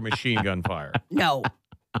run through machine gun fire. no,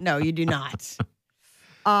 you do not.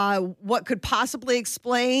 What could possibly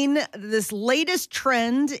explain this latest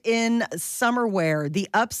trend in summer wear? The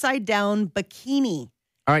upside down bikini.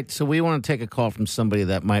 All right, so we want to take a call from somebody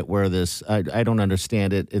that might wear this. I don't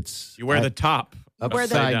understand it. It's You wear the top wear the-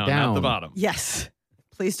 upside Upside down, not the down. bottom. Yes,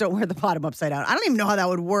 please don't wear the bottom upside down. I don't even know how that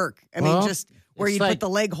would work. I mean, Well, just where it's you like- put the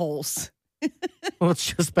leg holes. well, it's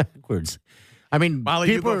just backwards. I mean, Molly,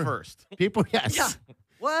 you people go first. People, yes, Yeah.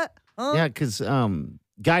 What? Huh? yeah, because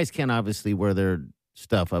guys can't obviously wear their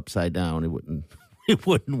stuff upside down. It wouldn't. It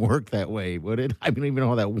wouldn't work that way, would it? I don't even know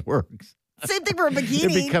how that works. Same thing for a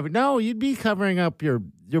bikini. No, you'd be covering up your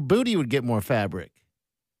booty would get more fabric.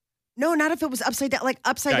 No, not if it was upside down. Like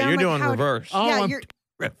upside down. You're like doing reverse. Yeah, you're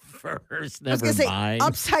reverse. I was Never gonna say mind.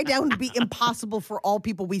 upside down would be impossible for all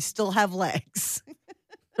people. We still have legs.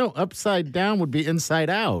 No, upside down would be inside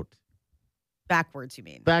out. Backwards, you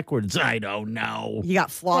mean? Backwards, I don't know. You got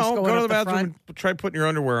floss Well, going go to up the the bathroom front. and try putting your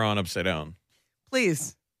underwear on upside down.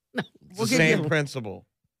 Please. It's We'll the give same you- principle.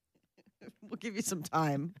 We'll give you some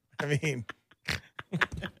time. I mean,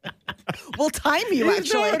 We'll time you,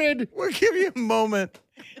 actually. we'll give you a moment.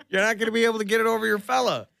 You're not going to be able to get it over your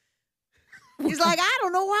fella. He's like, I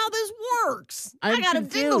don't know how this works. I I'm got a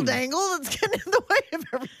confused. dingle dangle that's getting in the way of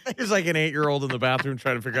everything. He's like an 8-year-old in the bathroom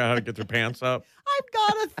trying to figure out how to get their pants up. I've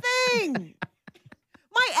got a thing.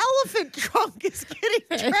 My elephant trunk is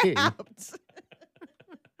getting Hey. trapped.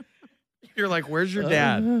 You're like, where's your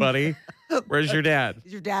dad, buddy? Where's your dad?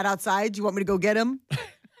 Is your dad outside? Do you want me to go get him?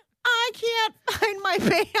 I can't find my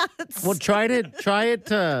pants. Well, try it.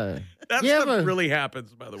 That Yeah, stuff but- really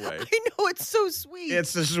happens, by the way. I know, it's so sweet.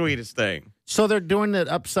 It's the sweetest thing. So they're doing that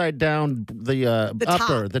upside down, the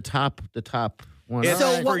upper, the top one. It's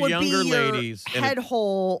So for what would younger be your ladies, and head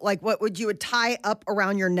hole? Like what would you would tie up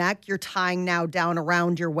around your neck? You're tying now down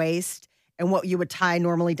around your waist, and what you would tie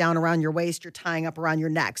normally down around your waist, you're tying up around your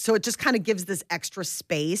neck. So it just kind of gives this extra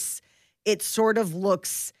space. It sort of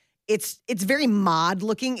looks. It's very mod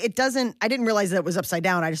looking. It doesn't. I didn't realize that it was upside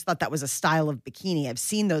down. I just thought that was a style of bikini. I've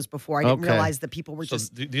seen those before. I didn't Okay. realize that people were so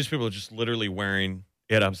just these people are just literally wearing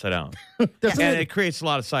it upside down. Doesn't And it- it creates a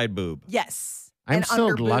lot of side boob. yes. I'm and so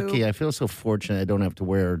under boob. lucky. I feel so fortunate I don't have to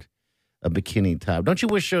wear a bikini top. Don't you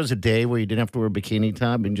wish there was a day where you didn't have to wear a bikini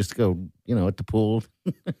top and just go, at the pool?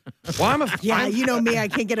 Well, Yeah, you know me. I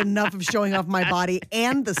can't get enough of showing off my body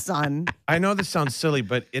and the sun. I know this sounds silly,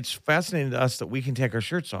 but it's fascinating to us that we can take our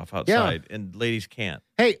shirts off outside and ladies can't.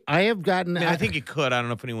 Hey, I have gotten. I mean, I think you could. I don't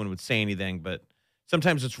know if anyone would say anything, but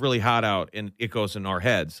sometimes it's really hot out and it goes in our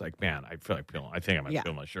heads. Like, man, I feel like peeling. I think I might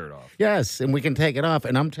peel my shirt off. Yes, and we can take it off.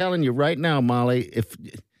 And I'm telling you right now, Molly,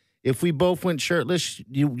 if we both went shirtless,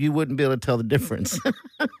 you wouldn't be able to tell the difference.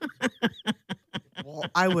 Well,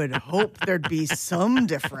 I would hope there'd be some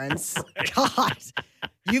difference. God,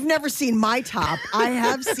 you've never seen my top. I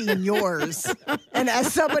have seen yours. And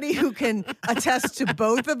as somebody who can attest to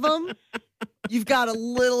both of them, you've got a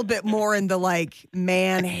little bit more in the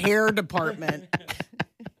man hair department.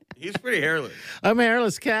 He's pretty hairless. I'm a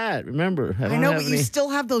hairless cat. Remember, I don't know, have but you any- still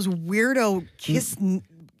have those weirdo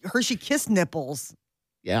Hershey Kiss nipples.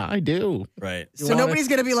 Yeah, I do. Right. So wanna- nobody's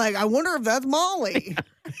going to be like, I wonder if that's Molly.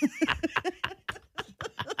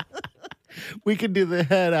 We could do the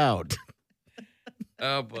head out.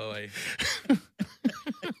 Oh, boy.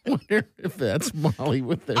 Wonder if that's Molly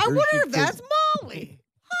with the. I wonder Hershey if that's Molly.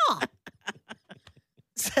 Huh.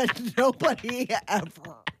 Said nobody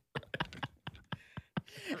ever.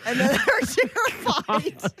 And then they're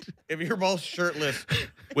terrified. If you're both shirtless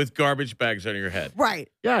with garbage bags on your head. Right.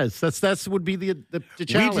 Yes, that's would be the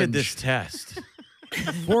challenge. We did this test.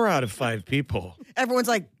 4 out of 5 people. Everyone's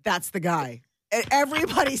like, that's the guy. And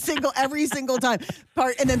every single time.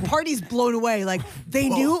 And then Party's blown away. Like, they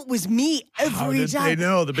knew it was me every How did time. they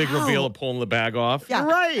know? The big How? reveal of pulling the bag off. Yeah. You're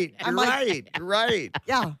right. I'm You're like- right. You're right.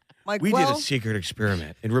 Yeah. Like, We well, did a secret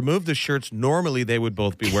experiment and removed the shirts normally they would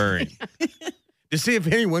both be wearing to see if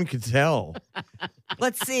anyone could tell.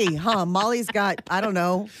 let's see, huh? Molly's got, I don't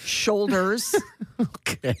know, shoulders,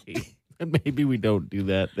 Okay, maybe we don't do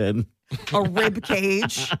that then. a rib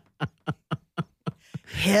cage,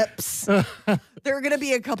 hips. There are going to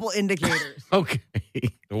be a couple indicators. Okay.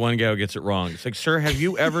 The one guy who gets it wrong. It's like, sir, have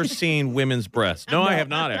you ever seen women's breasts? No, I have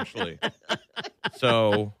not actually.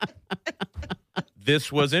 So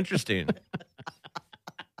this was interesting.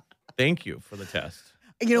 Thank you for the test.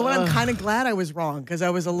 You know what? I'm kind of glad I was wrong because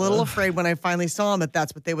I was a little afraid when I finally saw them that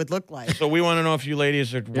that's what they would look like. So we want to know if you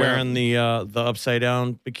ladies are wearing the upside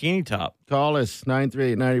down bikini top. Call us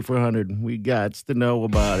 938-9400. We got to know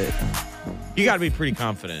about it. You got to be pretty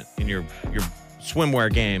confident in your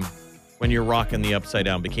swimwear game when you're rocking the upside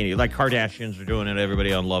down bikini. Like Kardashians are doing it,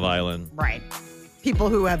 everybody on Love Island. Right. People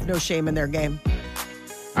who have no shame in their game.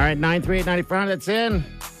 All right, 938-9400. That's in.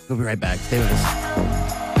 We'll be right back. Stay with us.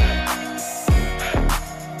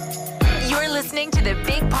 You're listening to the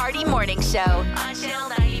Big Party Morning Show on Channel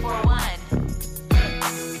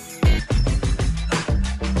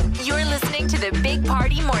 94.1. You're listening to the Big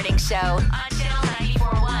Party Morning Show on Channel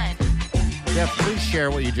 94.1. Yeah, please share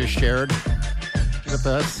what you just shared with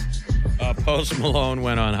us. Post Malone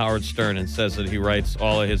went on Howard Stern and says that he writes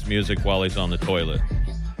all of his music while he's on the toilet.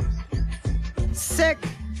 Sick.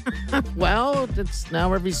 Well, it's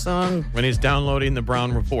now every song. When he's downloading the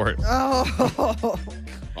Brown Report. Oh,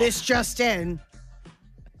 this just in.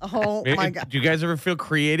 Oh, my God. Do you guys ever feel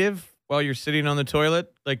creative while you're sitting on the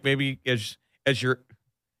toilet? Like maybe as you're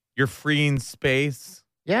freeing space?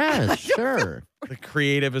 Yeah, sure. The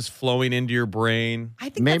creative is flowing into your brain. I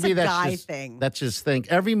think Maybe that's a guy just, thing. That's just think.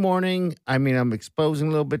 Every morning, I mean, I'm exposing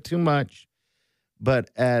a little bit too much, but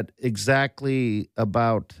at exactly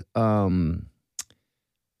about,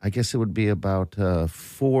 I guess it would be about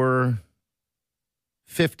 4:50,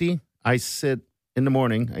 I sit in the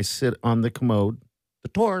morning. I sit on the commode, the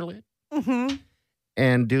toilet,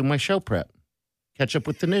 and do my show prep. Catch up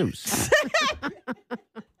with the news.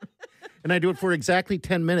 And I do it for exactly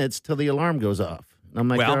 10 minutes till the alarm goes off. And I'm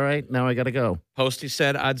like, Well, all right, now I got to go. Posty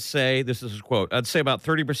said, I'd say, this is his quote, I'd say about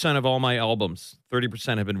 30% of all my albums,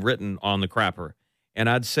 30% have been written on the crapper. And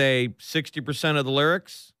I'd say 60% of the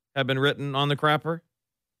lyrics have been written on the crapper.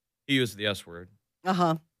 He used the S word.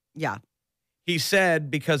 Yeah. He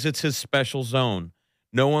said, because it's his special zone.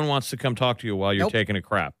 No one wants to come talk to you while you're taking a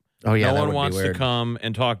crap. Oh, yeah, no that one would be wants to weird. come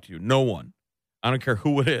and talk to you. No one. I don't care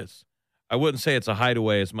who it is. I wouldn't say it's a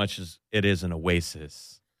hideaway as much as it is an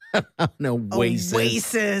oasis. No, Oasis.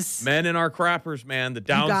 Oasis. Men in our crappers, man. The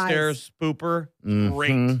downstairs spooper,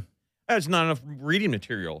 great. Mhm. That's not enough reading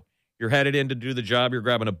material. You're headed in to do the job. You're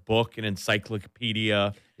grabbing a book, an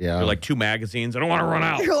encyclopedia. Yeah. You're like 2 magazines. I don't want to run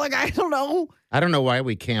out. You're like, I don't know. I don't know why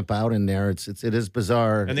we camp out in there. It is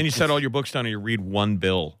bizarre. And then you set all your books down and you read one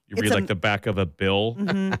bill. You It's read a- like the back of a bill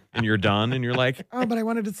and you're done. And you're like, oh, but I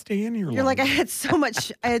wanted to stay in here. You're like, I longer."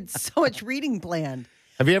 had so much reading planned.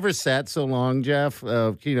 Have you ever sat so long, Jeff,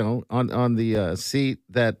 on the seat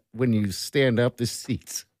that when you stand up, the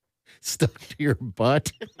seat's stuck to your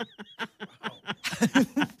butt?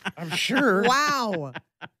 I'm sure. Wow.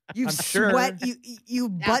 You I'm sure. sweat, you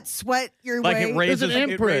butt sweat your Like way. it raises, There's an it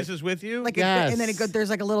imprint. raises with you. Like Yes. and then there's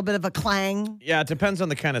like a little bit of a clang. Yeah, it depends on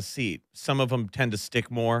the kind of seat. Some of them tend to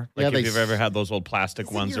stick more. Yeah, Like they if you've ever had those old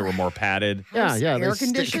plastic ones that were more padded. Yeah, yeah. they Air stick.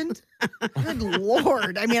 conditioned. Good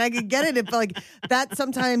Lord. I mean, I could get it if like that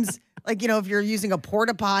sometimes, like, if you're using a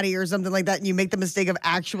porta potty or something like that and you make the mistake of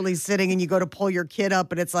actually sitting and you go to pull your kid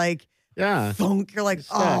up and it's like, Yeah. thunk. You're like,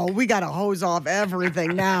 oh, we got to hose off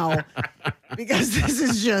everything now because this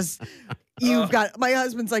is just, you've got, my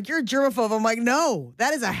husband's like, you're a germaphobe. I'm like, no,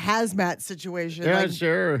 that is a hazmat situation. Yeah, like,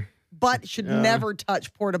 sure. butt should never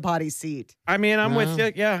touch porta potty seat. I mean, I'm with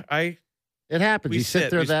you. Yeah, It happens. You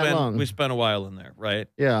sit there we that spend, long. We spend a while in there, right?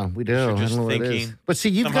 Yeah, we do. You're I just don't know what it is. thinking. But see,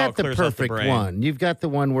 you've Somehow got it the clears out the perfect brain. one. You've got the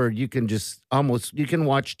one where you can you can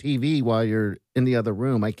watch TV while you're in the other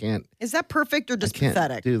room. I can't. Is that perfect or I just can't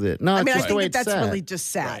pathetic? do that. No, I it's mean, I just the think way that it's that's set. really just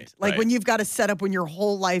sad. Right, like right. when you've got a setup when your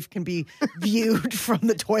whole life can be viewed from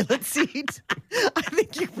the toilet seat. I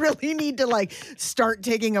think you really need to like start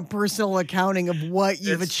taking a personal accounting of what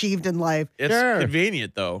you've It's- achieved in life. It's Sure.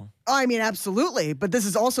 convenient, though. I mean, absolutely. But this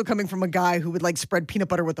is also coming from a guy who would like spread peanut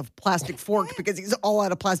butter with a plastic fork because he's all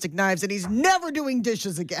out of plastic knives and he's never doing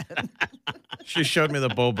dishes again. She showed me the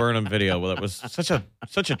Bo Burnham video. Well, it was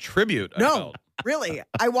such a tribute. I No, felt. really.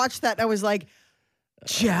 I watched that and I was like,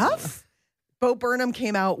 Jeff? Bo Burnham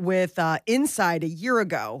came out with Inside a year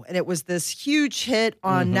ago, and it was this huge hit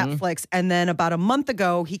on Netflix. And then about a month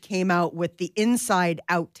ago, he came out with the Inside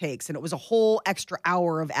Outtakes, and it was a whole extra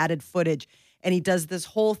hour of added footage. And he does this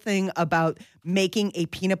whole thing about making a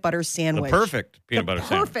peanut butter The sandwich. perfect peanut butter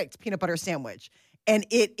sandwich. Perfect peanut butter sandwich. And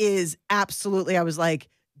it is absolutely, I was like,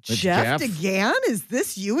 It's Jeff Jeff. DeGan, is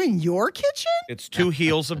this you in your kitchen? It's 2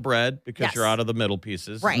 heels of bread because Yes. you're out of the middle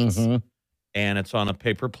pieces. Right. Mhm. And it's on a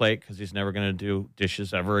paper plate because he's never going to do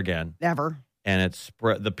dishes ever again. Never. And it's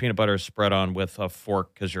spread. The peanut butter is spread on with a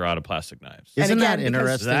fork because you're out of plastic knives. And Isn't again, that because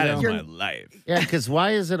interesting? That though? is You're- my life. Yeah, because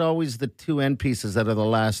why is it always the 2 end pieces that are the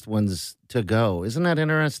last ones to go? Isn't that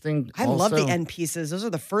interesting? I love the also? end pieces. Those are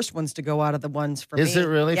the first ones to go out of the ones for me. Is it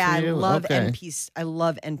really Yeah, for you? I love Okay. end piece. I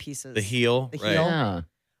love end pieces. The heel, The right? heel. Yeah.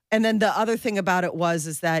 And then the other thing about it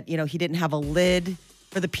is that, he didn't have a lid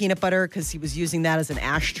for the peanut butter because he was using that as an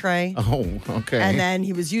ashtray. Oh, okay. And then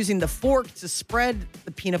he was using the fork to spread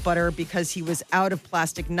the peanut butter because he was out of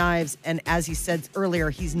plastic knives. And as he said earlier,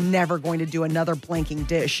 he's never going to do another blanking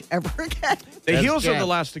dish ever again. The That's heels are Jeff. the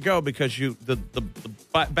last to go because the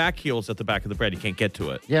back heels at the back of the bread, you can't get to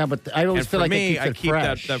it. yeah, but I always And feel for like me, it I keeps it keep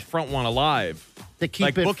fresh. that front one alive. to keep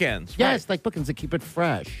like it bookends, Yeah, right. it's like bookends to keep it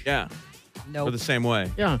fresh. Yeah, Nope. we're the same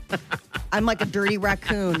way. Yeah. I'm like a dirty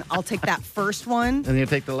raccoon. I'll take that first one And you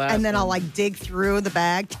take the last and then I'll one. like dig through the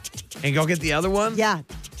bag. And go get the other one? Yeah.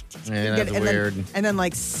 Yeah, Get- that's weird. and then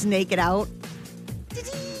like snake it out.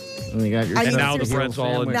 And you got your And now the bread's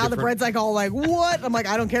all in Now the bread's like all like, what? I'm like,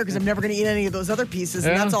 I don't care because I'm never going to eat any of those other pieces.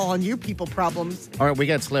 And Yeah. that's all on you people problems. All right, we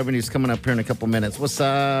got celebrity news coming up here in a couple minutes. What's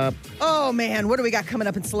up? Oh, man. What do we got coming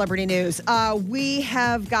up in celebrity news? We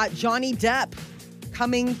have got Johnny Depp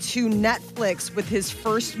coming to Netflix with his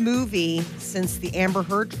first movie since the Amber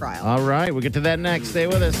Heard trial. All right, we'll get to that next. Stay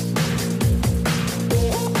with us.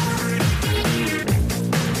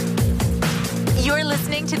 You're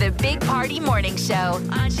listening to the Big Party Morning Show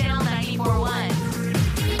on Channel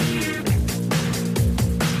 94.1.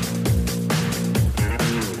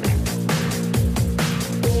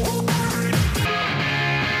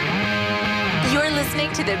 You're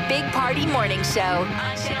listening to the Big Party Morning Show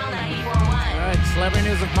on Channel 94.1. All right, celebrity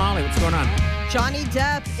news with Molly. What's going on? Johnny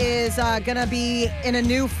Depp is going to be in a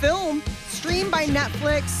new film streamed by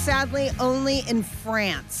Netflix, sadly only in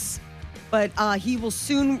France. But he will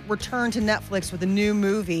soon return to Netflix with a new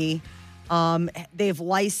movie. They've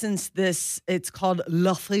licensed this. It's called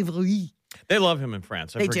La Février. They love him in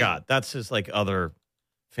France. I They forgot. do. That's his other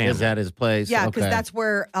family. Is that his place? Yeah, because Okay. that's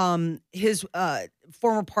where his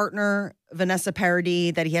former partner, Vanessa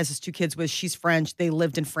Paradis, that he has his two kids with, she's French. They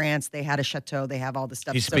lived in France. They had a chateau. They have all this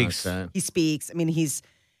stuff. He So speaks. Okay. He speaks. I mean, he's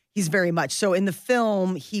very much. So in the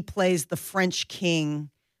film, he plays the French king,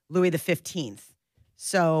 Louis XV.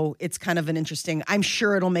 So it's kind of an interesting, I'm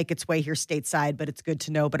sure it'll make its way here stateside, but it's good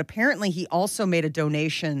to know. But apparently he also made a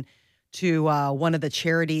donation to one of the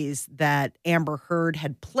charities that Amber Heard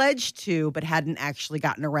had pledged to, but hadn't actually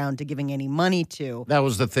gotten around to giving any money to. That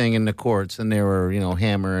was the thing in the courts, and they were,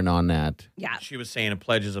 hammering on that. Yeah. She was saying a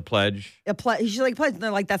pledge is a pledge. She's like, pledge. And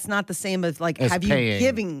they're like, that's not the same as like, As have paying.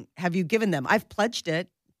 you given them? I've pledged it.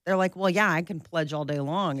 They're like, well, yeah, I can pledge all day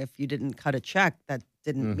long. If you didn't cut a check, that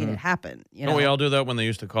didn't mean it happened. You know, Don't we all do that when they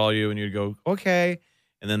used to call you and you'd go, okay.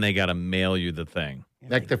 And then they got to mail you the thing.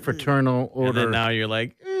 Like the fraternal And order. then now you're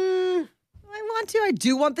like, I want to. I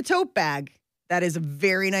do want the tote bag. That is a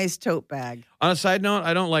very nice tote bag. On a side note,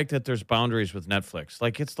 I don't like that there's boundaries with Netflix.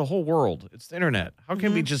 Like, it's the whole world. It's the internet. How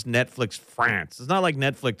can it be just Netflix France? It's not like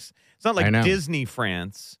Netflix. It's not I like know. Disney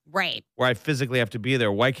France, Right. where I physically have to be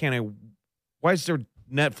there. Why can't I? Why is there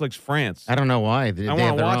Netflix France? I don't know why. They I have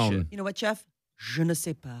wanna their watch own. it. You know what, Jeff? Je ne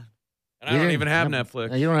sais pas. And I don't even have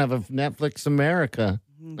Netflix. You don't have a Netflix America.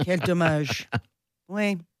 Quel dommage.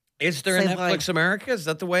 Oui. Is there a C'est Netflix America? Is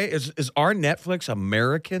that the way? Is our Netflix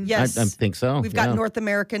American? Yes. I think so. We've got yeah. North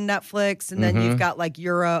American Netflix, and then you've got like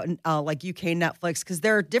Euro, like UK Netflix, because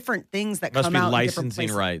there are different things that Must come be out in different licensing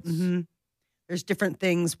places. rights. Mhm. There's different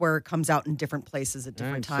things where it comes out in different places at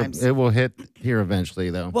different All right, times. so it will hit here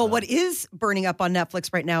eventually, though. Well, what is burning up on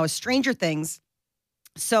Netflix right now is Stranger Things.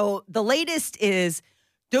 So the latest is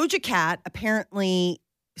Doja Cat apparently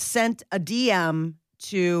sent a DM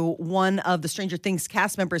to one of the Stranger Things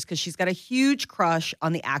cast members because she's got a huge crush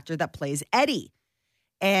on the actor that plays Eddie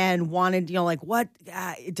and wanted, like, what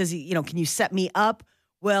does he, can you set me up?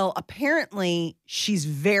 Well, apparently she's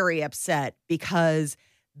very upset because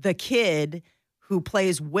the kid who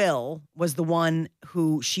plays Will was the one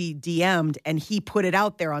who she DM'd, and he put it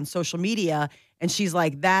out there on social media. And she's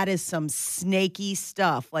like, that is some snaky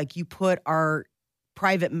stuff. Like, you put our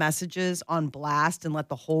private messages on blast and let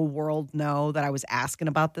the whole world know that I was asking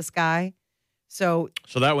about this guy. So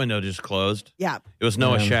that window just closed. yeah, It was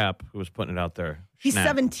Noah Yeah. Schnapp who was putting it out there. he's Schnapp.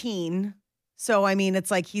 17. So, I mean, it's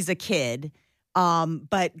like he's a kid.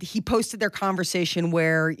 But he posted their conversation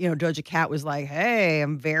where, Doja Cat was like, hey,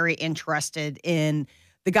 I'm very interested in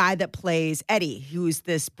the guy that plays Eddie, who's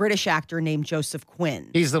this British actor named Joseph Quinn.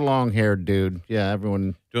 He's the long-haired dude. Yeah,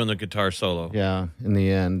 everyone. Doing the guitar solo. Yeah, in the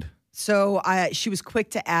end. So she was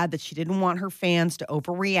quick to add that she didn't want her fans to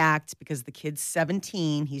overreact because the kid's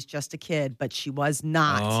 17. He's just a kid, but she was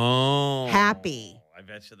not happy. I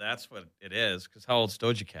bet you that's what it is. Because how old's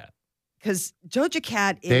Doja Cat? Because Doja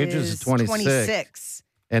Cat Doja's is 26.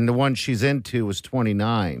 And the one she's into was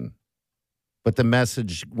 29. But the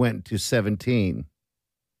message went to 17.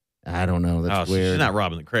 I don't know. That's so weird. she's not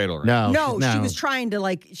robbing the cradle, right? No, she was trying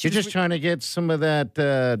to She's just trying to get some of that.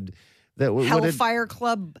 What Hellfire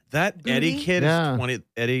Club. That Eddie Booty? kid Yeah. is 20.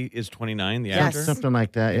 Eddie is 29. The Yes. actor. something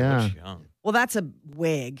like that. He Yeah. looks young. Well, that's a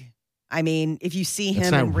wig. I mean, if you see That's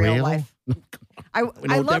him not in real real? life. I We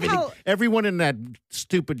know love everything- how, everyone in that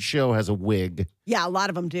stupid show has a wig. yeah, a lot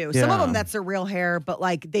of them do. Some of Yeah. them, that's their real hair, but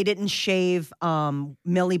like they didn't shave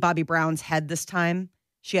Millie Bobby Brown's head this time.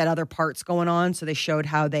 She had other parts going on, so they showed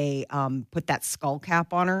how they put that skull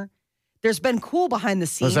cap on her. There's been cool behind the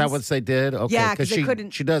scenes. Was that what they did? Okay, Yeah, 'cause they she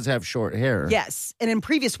couldn't- she does have short hair. Yes. And in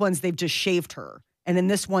previous ones, they've just shaved her. And in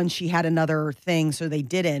this one, she had another thing, so they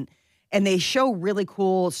didn't. And they show really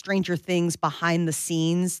cool Stranger Things behind the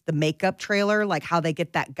scenes, the makeup trailer, like how they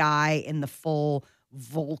get that guy in the full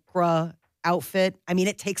Volcra outfit. I mean,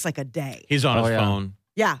 it takes like a day. He's on his phone.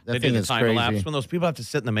 Yeah. They do the time lapse when those people have to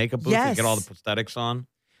sit in the makeup booth and get all the prosthetics on.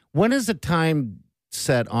 When is the time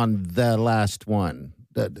set on the last one?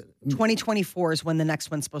 2024 is when the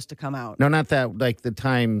next one's supposed to come out. No, not that. Like the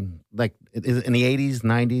time, like is it in the 80s,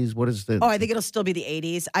 90s? What is the? Oh, I think it'll still be the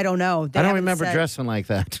 80s. I don't know. I don't remember dressing like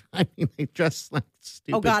that. I mean, they dress like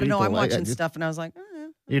stupid. Oh God, people. no! I'm watching stuff, and I was like,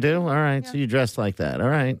 you do? All right, so you dress like that. All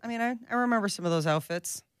right. I mean, I remember some of those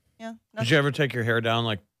outfits. Yeah. Did you ever take your hair down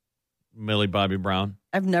like Millie Bobby Brown?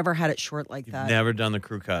 I've never had it short like You've that. Never done the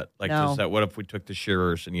crew cut like No. just that. What if we took the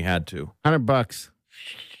shearers and you had to? $100.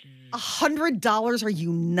 $100? Are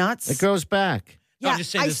you nuts? It goes back. No, Yeah, I'm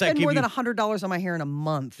just saying, I does that spend give more you- than $100 on my hair in a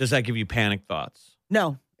month. Does that give you panic thoughts?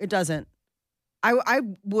 No, it doesn't. I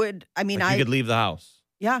would. I mean, Like you could leave the house.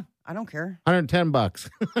 Yeah, I don't care. $110.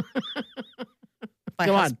 My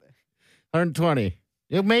Come on. husband- 120.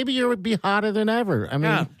 Maybe you would be hotter than ever. I mean,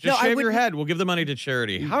 Yeah, No, just I shave your wouldn't- head. We'll give the money to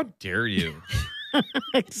charity. How dare you,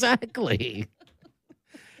 exactly.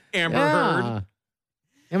 Amber Yeah. Heard?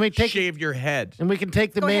 And we take Shave your head. and we can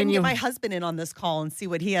take the Go ahead and menu. get my husband in on this call and see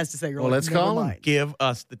what he has to say. You're Well, like, let's "Never call him." mind." Give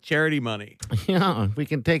us the charity money. Yeah, we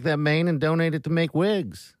can take that mane and donate it to make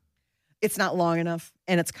wigs. It's not long enough,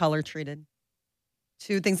 and it's color treated.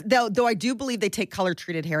 Two things. Though I do believe they take color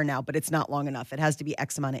treated hair now, but it's not long enough. It has to be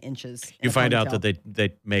X amount of inches. in You a find out ponytail. that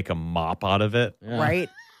they make a mop out of it. Yeah. right.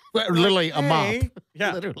 Literally a mop. Hey.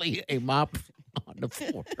 Yeah. Literally a mop on the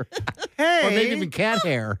floor. Hey. Or maybe even cat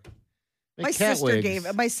hair. Make My cat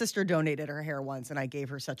sister wigs. donated her hair once, and I gave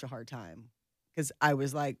her such a hard time because I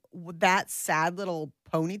was like, that sad little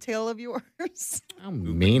ponytail of yours. How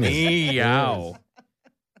mean is Meow.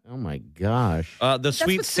 Oh my gosh. The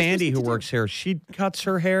sweet what sisters Sandy need who to do. works here, she cuts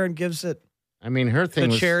her hair and gives it I mean, her to thing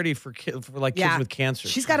was charity for kids with cancer.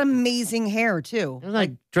 She's got amazing hair too. it was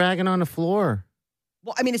like dragging on the floor.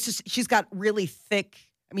 Well, I mean, it's just she's got really thick.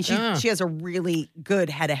 I mean, she has a really good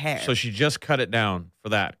head of hair. So she just cut it down for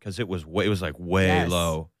that because it was like way Yes.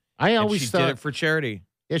 low. I And always she thought did it for charity.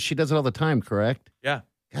 yeah, she does it all the time, correct? Yeah.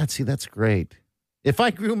 God, see, that's great. If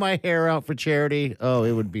I grew my hair out for charity, oh,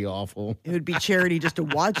 it would be awful. It would be charity just to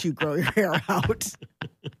watch you grow your hair out.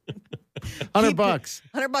 $100.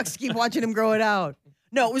 $100 to keep watching him grow it out.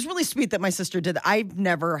 No, it was really sweet that my sister did that. I've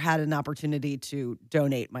never had an opportunity to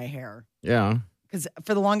donate my hair Yeah. because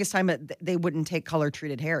for the longest time they wouldn't take color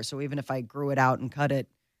treated hair. So even if I grew it out and cut it,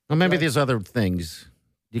 Well, maybe Right. there's other things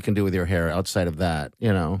you can do with your hair outside of that,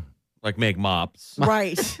 you know. Like make mops.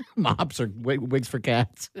 right? Mops or wigs for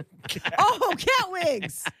cats. Oh, cat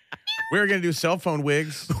wigs! We were going to do cell phone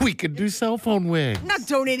wigs. We could do cell phone wigs. I'm not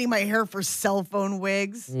donating my hair for cell phone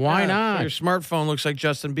wigs. Why Your not? smartphone looks like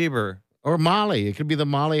Justin Bieber. Or Molly. It could be the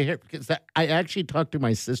Molly hair. Because I actually talked to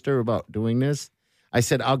my sister about doing this. I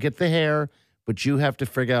said, I'll get the hair, but you have to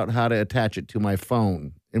figure out how to attach it to my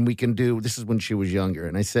phone. And we can do, this is when she was younger.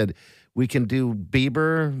 And I said, we can do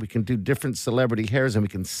Bieber, we can do different celebrity hairs, and we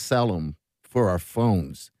can sell them for our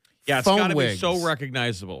phones. Yeah, it's Phone got to be wigs. so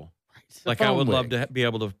recognizable. Like I phone would love wig. to be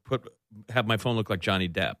able to have my phone look like Johnny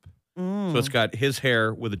Depp. Mm. So it's got his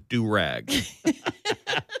hair with a do-rag.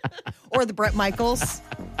 Or the Bret Michaels.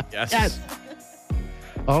 Yes.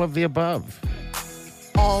 All of the above.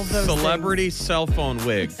 All those Celebrity cell phone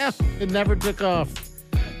wigs. It never took off. things.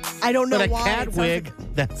 I don't know But a why. cat It sounds wig,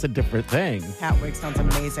 like that's a different thing. a cat wig sounds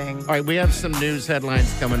amazing. All right, we have some news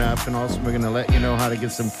headlines coming up, and also we're going to let you know how to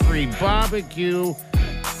get some free barbecue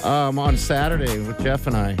on Saturday with Jeff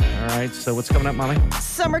and I. All right, so what's coming up, Molly?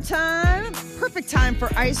 Summertime, perfect time for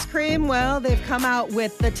ice cream. Well, they've come out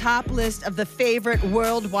with the top list of the favorite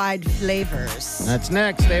worldwide flavors. That's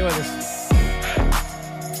next. Stay with us.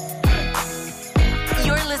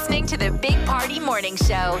 You're listening to the Big Party Morning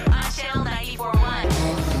Show on Channel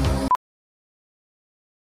 94.1.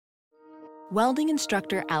 Welding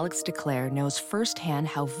instructor Alex DeClaire knows firsthand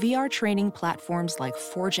how VR training platforms like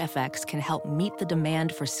ForgeFX can help meet the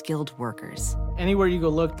demand for skilled workers. Anywhere you go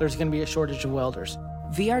look, there's going to be a shortage of welders.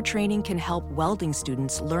 VR training can help welding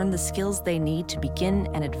students learn the skills they need to begin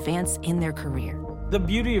and advance in their career. The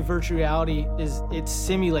beauty of virtual reality is it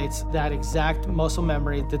simulates that exact muscle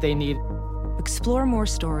memory that they need. Explore more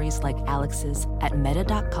stories like Alex's at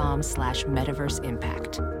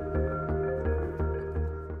meta.com/metaverseimpact.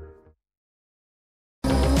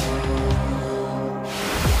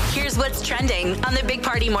 Here's what's trending on the Big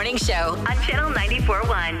Party Morning Show on Channel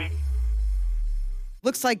 94.1.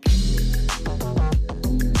 Looks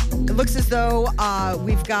as though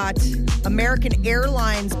we've got American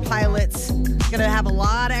Airlines pilots going to have a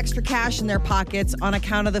lot of extra cash in their pockets on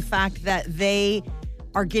account of the fact that they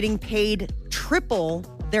are getting paid triple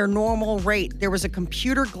their normal rate. There was a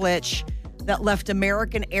computer glitch that left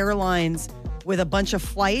American Airlines with a bunch of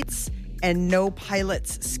flights and no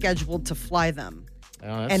pilots scheduled to fly them. Oh,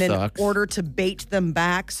 that and sucks. in order to bait them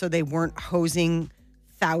back so they weren't hosing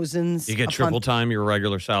thousands. You get triple time your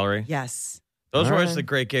regular salary. Yes. Those were All always right. the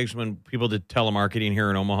great gigs when people did telemarketing here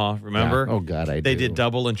in Omaha. Remember? Yeah. Oh, God, I They do. did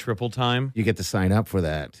double and triple time. You get to sign up for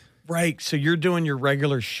that. Right. So you're doing your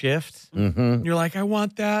regular shift. Mm-hmm. You're like, I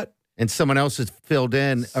want that. And someone else is filled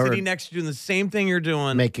in or Sitting next to you doing the same thing you're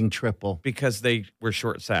doing making triple. because they were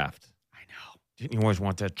short-staffed. I know. Didn't you always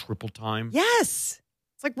want that triple time? Yes.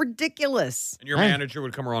 It's like ridiculous. And your Hey. manager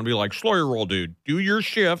would come around and be like, slow your roll, dude. Do your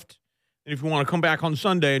shift. And if you want to come back on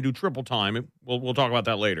Sunday and do triple time, we'll talk about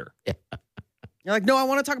that later. You're like, no, I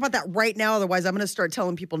want to talk about that right now. Otherwise, I'm going to start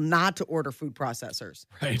telling people not to order food processors.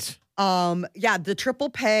 Right. Yeah, the triple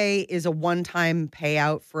pay is a one-time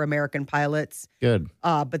payout for American pilots, Good.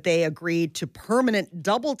 but they agreed to permanent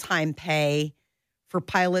double-time pay for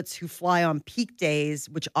pilots who fly on peak days,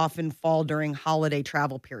 which often fall during holiday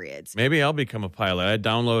travel periods. Maybe I'll become a pilot. I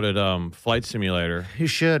downloaded Flight Simulator. You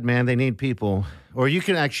should, man. They need people. Or you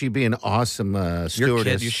can actually be an awesome Your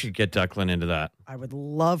stewardess. kid, you should get Declan into that. I would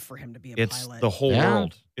love for him to be a It's pilot. the whole Yeah.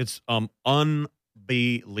 world. It's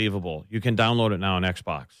unbelievable. You can download it now on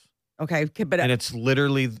Xbox. Okay, but And it's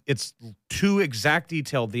to exact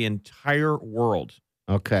detail the entire world.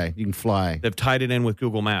 Okay, you can fly. They've tied it in with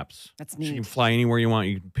Google Maps. That's So you can neat. fly anywhere you want.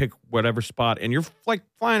 You can pick whatever spot, and you're like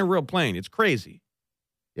flying a real plane. It's crazy.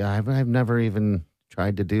 Yeah, I've never even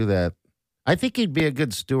tried to do that. I think he'd be a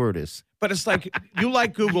good stewardess. But it's like you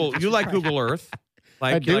like Google. You like Google Earth.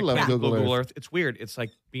 Like I you do like love playing Google Earth. It's weird. It's like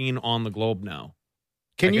being on the globe now.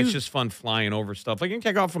 Can It's you just fun flying over stuff. Like you can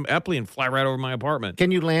take off from Epley and fly right over my apartment.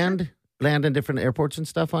 can you land in different airports and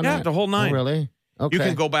stuff on Yeah, that? the whole nine. Oh, really? Okay. You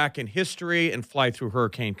can go back in history and fly through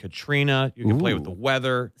Hurricane Katrina. You can play with the Ooh.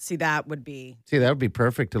 weather. See, that would be. See, that would be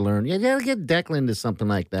perfect to learn. Yeah, get Declan to something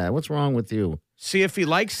like that. What's wrong with you? See if he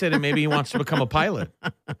likes it and maybe he wants to become a pilot.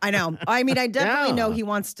 I know. I mean, I definitely know Yeah. he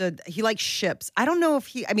wants to. He likes ships. I don't know if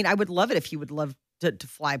he. I mean, I would love it if he would love to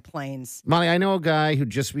fly planes. Molly, I know a guy who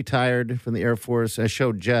just retired from the Air Force. I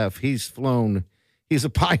showed Jeff. He's flown. He's a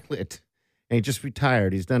pilot. And he just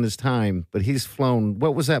retired. He's done his time, but he's flown.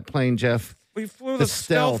 What was that plane, Jeff? We flew The the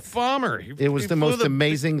stealth stealth. bomber. It was We the flew most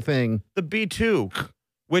amazing thing. The B-2,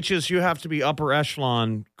 which is you have to be upper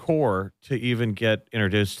echelon corps to even get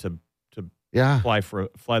introduced to Yeah. fly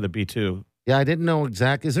the B-2. Yeah, I didn't know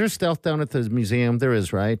exactly. Is there stealth down at the museum? There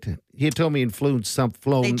is, right? He had told me he'd flown They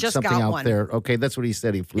something just got out one. there. Okay, that's what he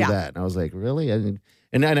said. He flew Yeah. that. And I was like, really? And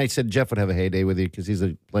then I said Jeff would have a heyday with you because he's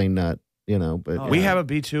a plane nut, But Oh, We yeah. have a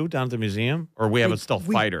B-2 down at the museum, or we have a stealth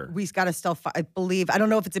fighter. We've got a stealth. I believe. I don't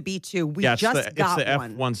know if it's a B2. We Yeah, just it's got the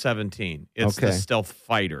one. F-117. It's the Okay. stealth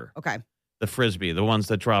fighter, Okay. the Frisbee, the ones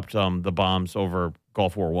that dropped the bombs over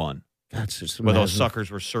Gulf War I, that's just where those amazing.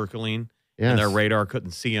 suckers were circling Yes. and their radar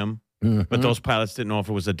couldn't see them. Mhm. But those pilots didn't know if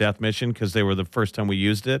it was a death mission because they were the first time we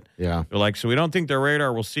used it. Yeah. They're like, so we don't think their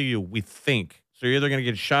radar will see you. We think. So you're either going to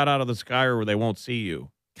get shot out of the sky or they won't see you.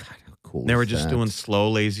 God, how cool. And they were is just that? doing slow,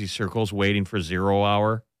 lazy circles waiting for 0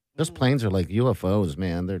 hour. Those planes are like UFOs,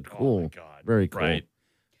 man. They're cool. Oh, my God. Very cool. Right.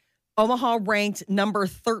 Omaha ranked number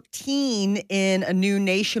 13 in a new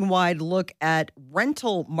nationwide look at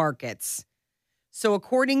rental markets. So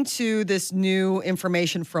according to this new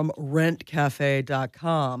information from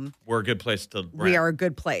rentcafe.com, We're a good place to rent. we are a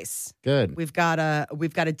good place. Good. We've got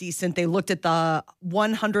a decent. They looked at the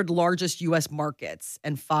 100 largest U.S. markets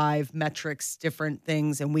and 5 metrics, different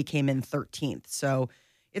things, and we came in 13th. So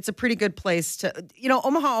it's a pretty good place to.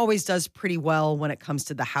 Omaha always does pretty well when it comes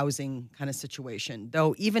to the housing kind of situation.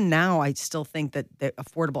 Though even now, I still think that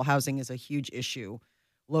affordable housing is a huge issue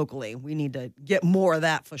locally. We need to get more of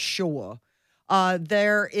that for sure.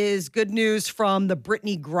 There is good news from the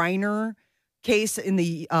Brittany Griner case in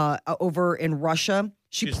the over in Russia.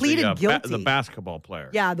 She She's pleaded guilty. the basketball player.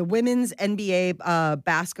 Yeah, the women's NBA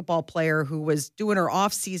basketball player who was doing her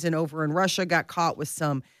off season over in Russia got caught with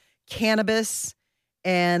some cannabis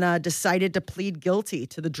and decided to plead guilty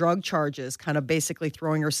to the drug charges, kind of basically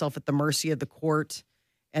throwing herself at the mercy of the court.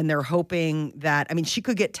 And they're hoping that, she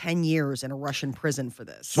could get 10 years in a Russian prison for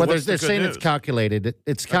this. Well, what's they're the good saying news? it's calculated.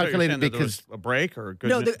 It's I thought you were calculated saying that there because was a break or a good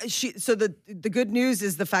No, news? the good news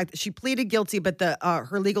is the fact that she pleaded guilty, but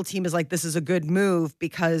her legal team is like, this is a good move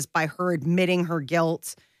because by her admitting her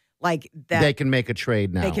guilt, like that they can make a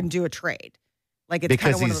trade now. they can do a trade. Like it's because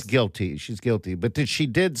kind of one of he's those, guilty. She's guilty. But she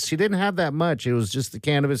didn't have that much. It was just the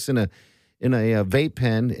cannabis in in a vape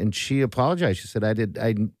pen, and she apologized. She said,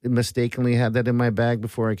 I mistakenly had that in my bag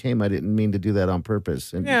before I came. I didn't mean to do that on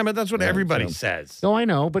purpose. And, Yeah, but that's what everybody says. No, I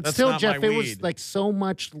know. But That's still, not Jeff, my it was weed. like so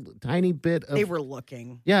much tiny bit of. They were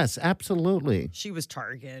looking. Yes, absolutely. She was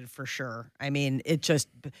targeted for sure. I mean, it just,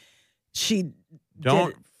 she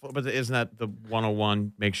Don't, did- but isn't that the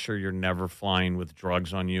 101? Make sure you're never flying with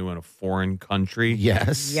drugs on you in a foreign country.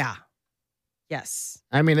 Yes. Yeah. Yes.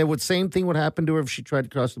 I mean, same thing would happen to her if she tried to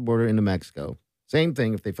cross the border into Mexico. Same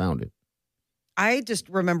thing if they found it. I just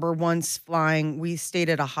remember once flying, we stayed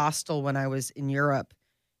at a hostel when I was in Europe,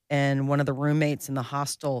 and one of the roommates in the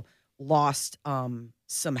hostel lost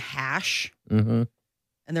some hash. Mm-hmm.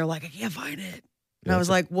 And they're like, I can't find it. And Yeah, I was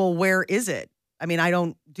like, well, where is it? I mean, I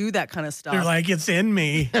don't do that kind of stuff. They're like, it's in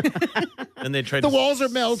me. And they tried The to walls are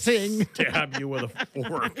melting. stab you with a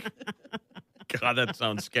fork. God, that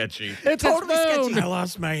sounds sketchy. It's Totally sketchy. I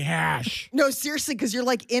lost my hash. No, seriously, because you're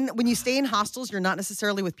like when you stay in hostels, you're not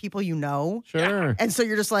necessarily with people you know. Sure. And so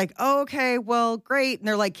you're just like, oh, okay, well, great. And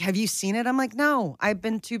they're like, have you seen it? I'm like, no, I've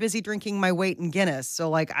been too busy drinking my weight in Guinness. So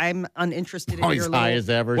like, I'm uninterested in Always your high little... as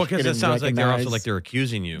ever. Well, because it getting sounds like they're also recognized. like they're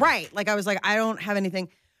accusing you. Right. Like I was like, I don't have anything.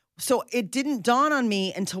 So it didn't dawn on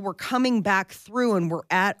me until we're coming back through and we're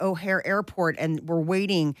at O'Hare Airport and we're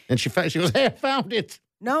waiting. And she goes, hey, I found it.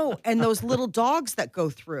 No, and those little dogs that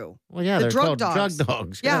go through. Well, yeah, The they're drug called dogs. drug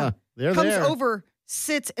dogs. Yeah. Yeah. They're Comes there. over,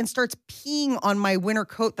 sits, and starts peeing on my winter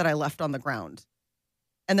coat that I left on the ground.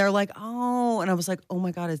 And they're like, oh. And I was like, oh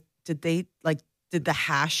my God, did the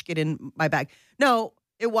hash get in my bag? No,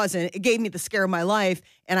 it wasn't. It gave me the scare of my life.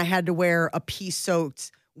 And I had to wear a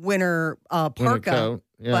pea-soaked winter parka. Winter coat.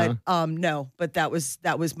 Yeah. But no, but that was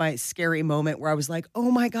my scary moment where I was like,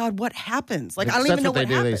 oh my God, what happens? Like, I don't That's even know what they what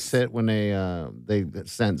do. happens. They sit when they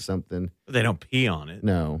sense something. They don't pee on it.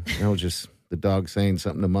 No, that was just the dog saying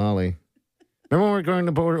something to Molly. Remember when we were going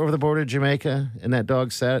over the border to Jamaica and that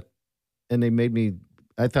dog sat and they made me,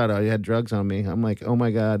 I thought I had drugs on me. I'm like, oh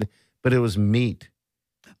my God. But it was meat.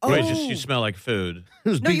 Oh. Wait, just you smell like food. It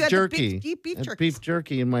was No, you beef had the jerky. big beef I had jerky. beef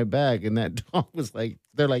jerky in my bag. And that dog was like,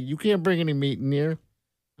 they're like, you can't bring any meat in here.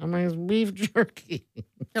 I'm like, it's beef jerky.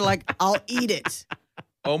 You're like, I'll eat it.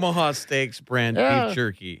 Omaha Steaks brand Yeah. beef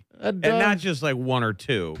jerky. That And dog- not just like one or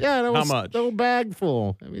two. Yeah, that was How much? a whole bag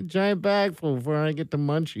full. I mean, giant bag full before I get the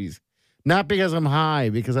munchies. Not because I'm high,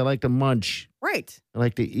 because I like to munch. Right. I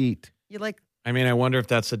like to eat. You like, I mean, I wonder if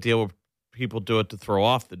that's the deal where people do it to throw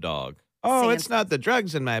off the dog. Oh, Sand- it's not the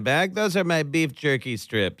drugs in my bag. Those are my beef jerky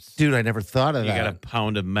strips. Dude, I never thought of You that. got a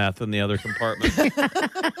pound of meth in the other compartment.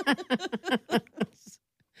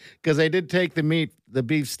 Because I did take the meat, the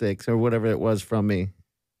beef sticks or whatever it was from me.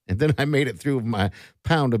 And then I made it through my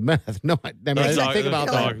pound of meth. No, I Those didn't dog- think those about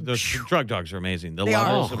dog- that. those drug dogs are amazing. The They are.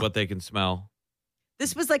 levels of what they can smell.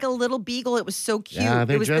 this was like a little beagle. It was so cute. Yeah,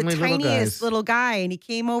 they're it was the generally little tiniest guys. little guy. And he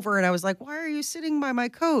came over and I was like, why are you sitting by my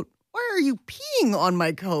coat? Why are you peeing on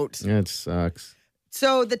my coat? Yeah, it sucks.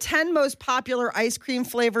 So the 10 most popular ice cream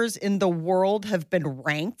flavors in the world have been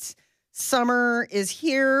ranked. Summer is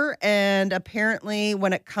here, and apparently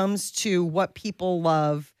when it comes to what people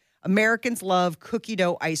love, Americans love cookie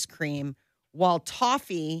dough ice cream, while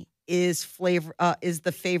toffee is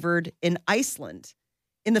the favored in Iceland.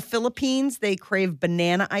 In the Philippines, they crave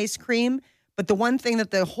banana ice cream, but the one thing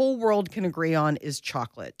that the whole world can agree on is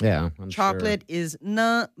chocolate. Yeah, I'm Chocolate is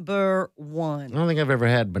number Sure. I one. don't think I've ever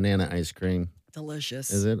had banana ice cream.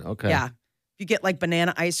 Delicious. Is it? Okay. Yeah. You get like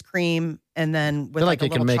banana ice cream and then with feel like like a you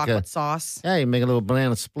can little make chocolate a- sauce. Yeah, you make a little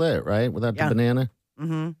banana split, right? Without Yeah. the banana.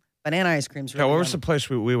 Mm-hmm. Banana ice cream's Yeah, really what was the yummy. place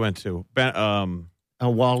we went to? Oh,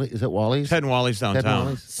 Wally. Is it Wally's? Ted and Wally's Ted downtown.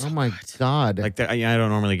 Wally's? Oh, my God. Like that, I don't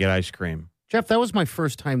normally get ice cream. Jeff, that was my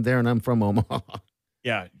first time there, and I'm from Omaha.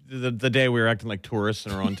 Yeah, the day we were acting like tourists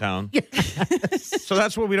in our own town. So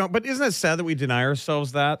that's what we don't. But isn't it sad that we deny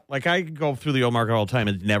ourselves that? Like I go through the old market all the time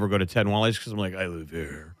and never go to Ted and Wally's because I'm like, I live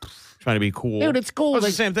here, trying to be cool. Dude, it's cool. It's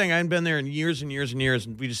Like- the same thing. I hadn't been there in years and years and years,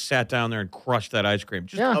 and we just sat down there and crushed that ice cream.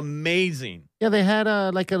 Just Yeah. amazing. Yeah, they had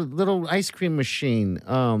like a little ice cream machine, It's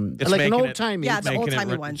like an making old it- timey. Yeah, it's Making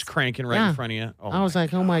old-timey it, ones. It's cranking right Yeah. in front of you. Oh, I was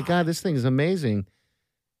like, oh my God, this thing is amazing.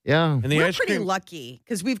 Yeah. and the We're ice pretty cream. lucky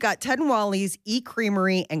because we've got Ted and Wally's, E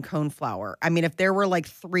Creamery, and Cone Flour. I mean, if there were like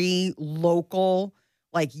 3 local,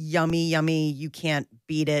 like yummy, you can't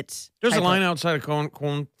beat it. There's a type of- line outside of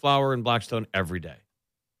Corn Flour in Blackstone every day.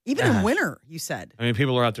 Even in Gosh. winter, you said. I mean,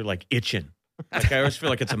 people are out there like itching. Like I always feel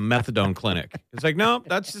like it's a methadone clinic. It's like, no,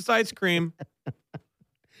 that's just ice cream.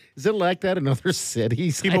 Is it like that in other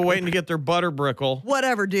cities? People waiting to get their butter brickle.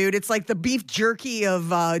 Whatever, dude. It's like the beef jerky of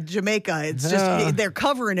Jamaica. It's just they're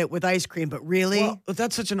covering it with ice cream, but really? Well,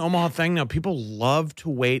 that's such an Omaha thing now. People love to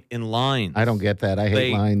wait in lines. I don't get that. I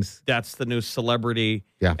hate lines. That's the new celebrity.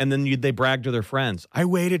 Yeah. And then they brag to their friends. I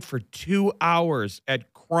waited for 2 hours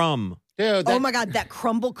at Crumb. Dude, Oh my God, that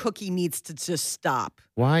crumble cookie needs to just stop.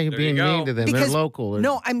 Why are you There being you go. mean to them? Because- They're local.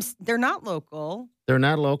 No, they're not local. They're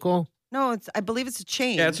not local? No, I believe it's a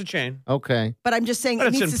chain. Yeah, it's a chain. Okay. But I'm just saying But it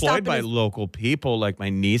it's needs to stop. employed by local people. Like my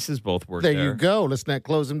nieces both work There there. you go. Let's not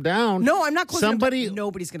close them down. No, I'm not closing them Somebody down.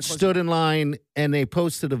 Nobody's going to close stood in line and they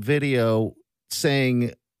posted a video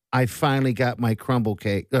saying, I finally got my crumble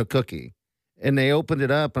cookie. And they opened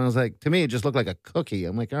it up and I was like, to me, it just looked like a cookie.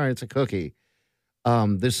 I'm like, all right, it's a cookie.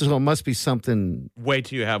 Must be something. Wait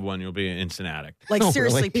till you have one. You'll be an instant addict. Like, Oh,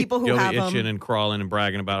 seriously, really? people who You'll have be itching them. and crawling and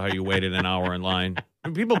bragging about how you waited an hour in line.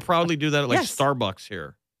 And people proudly do that at like Yes. Starbucks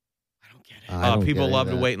here. I don't People get love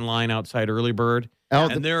that. to wait in line outside Early Bird. Oh,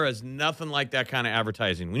 And there is nothing like that kind of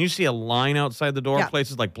advertising. When you see a line outside the door, Yeah.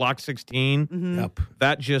 places like Block 16, Mhm. Yep.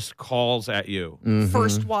 that just calls at you. Mhm.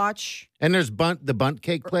 First watch. And there's the bunt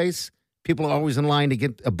cake place. People are always in line to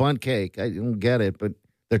get a bunt cake. I don't get it, but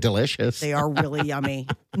they're delicious. They are really yummy.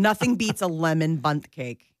 Nothing beats a lemon bunt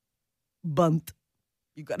cake. Bunt.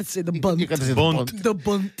 You got to say the bunt. You got to say Bunt. The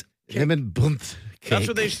bunt. Lemon bunt cake. That's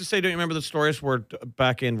what they used to say. Don't you remember the stories where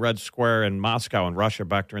back in Red Square in Moscow in Russia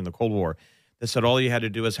back during the Cold War, they said all you had to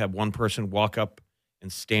do is have one person walk up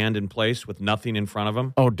and stand in place with nothing in front of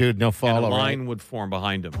them, Oh, dude, no and follow. a right? line would form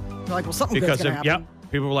behind them. You're like, well, something Because good's going to happen.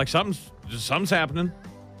 people were like, something's happening.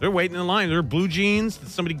 They're waiting in line. They're blue jeans. Did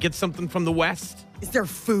somebody get something from the West? Is there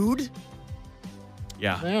food?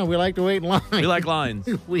 Yeah. Yeah, we like to wait in line. We like lines.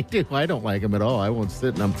 We do. I don't like them at all. I won't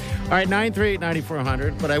sit in them. All right,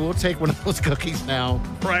 938-9400. But I will take one of those cookies now.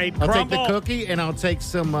 Right. I'll take the cookie and I'll take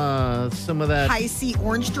some of that High C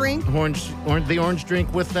orange drink? the orange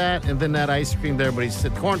drink with that, and then that ice cream that everybody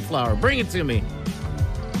said cornflower. Bring it to me.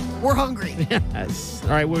 We're hungry. Yes. All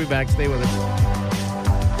right, we'll be back. Stay with us.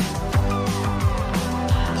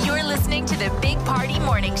 You're listening to the Big Party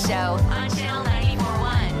Morning Show on Channel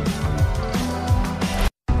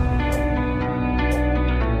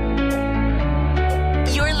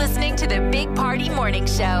 94.1. You're listening to the Big Party Morning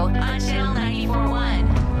Show on Channel 94.1.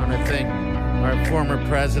 I want to thank our former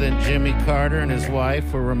president, Jimmy Carter, and his wife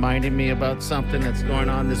for reminding me about something that's going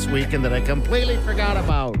on this weekend that I completely forgot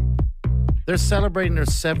about. They're celebrating their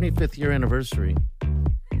 75th year anniversary.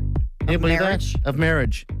 Can you believe marriage? that? Of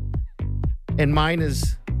marriage. And mine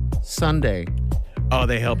is Sunday. Oh,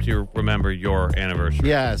 they helped you remember your anniversary.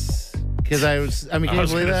 Yes. Because can I you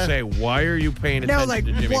was believe going to that? say, why are you paying attention No, like,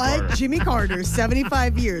 to Jimmy what? Carter? Jimmy Carter,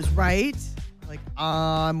 75 years, right? Like,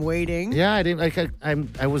 I'm waiting. Yeah, I didn't.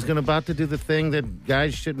 I was about to do the thing that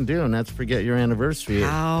guys shouldn't do, and that's forget your anniversary.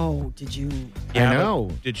 How did you? Yeah, I but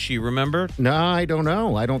know. Did she remember? No, I don't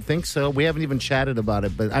know. I don't think so. We haven't even chatted about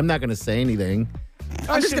it, but I'm not going to say anything.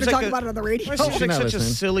 I'm just going seems to like talk about it on the radio. It seems like not such a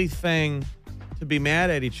listening. silly thing to be mad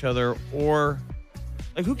at each other, or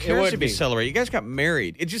like who cares would to be. celebrate? You guys got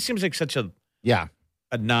married. It just seems like such a Yeah.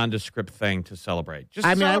 nondescript thing to celebrate. Just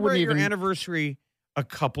I mean, I celebrate wouldn't your even- anniversary a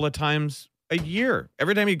couple of times a year.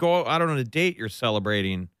 Every time you go out on a date, you're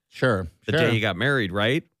celebrating Sure. the day you got married,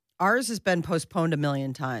 right? Ours has been postponed a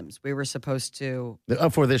million times. We were supposed to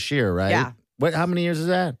For this year, right? Yeah. What? How many years is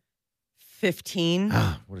that? 15.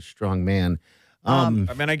 Ah, what a strong man. I mean,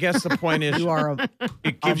 I guess the point is You are a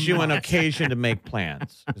it gives you an occasion to make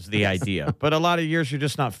plans is the idea. But a lot of years you're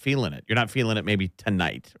just not feeling it. You're not feeling it maybe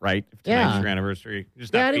tonight, right? If tonight's Yeah. your anniversary. You're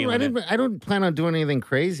just Yeah, not feeling it. I don't plan on doing anything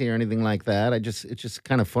crazy or anything like that. It's just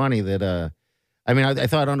kind of funny that. I mean, I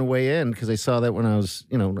thought on the way in because I saw that when I was,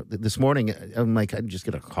 this morning. I'm like, I'd just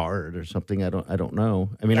get a card or something. I don't know.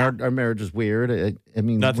 I mean, our marriage is weird. I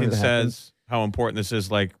mean, Nothing when it happens- says how important this is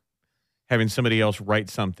like having somebody else write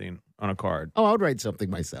something on a card. Oh, I would write something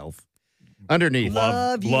myself underneath.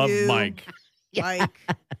 Love Love you. Mike. like,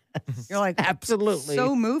 you're like, Absolutely.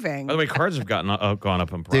 so moving. By the way, cards have gone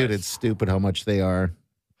up in price. Dude, it's stupid how much they are.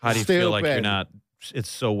 How do you feel like you're stupid. not? It's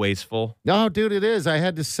so wasteful. No, dude, it is. I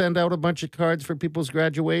had to send out a bunch of cards for people's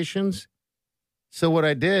graduations. So what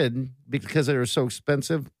I did, because they were so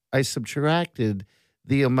expensive, I subtracted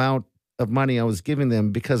the amount of money I was giving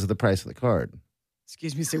them because of the price of the card.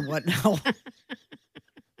 Excuse me, say what now?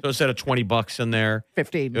 So instead of $20 in there,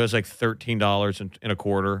 15. it was like $13 and a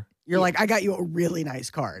quarter. You're like, I got you a really nice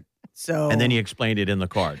card. So And then he explained it in the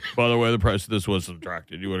card. By the way, the price of this was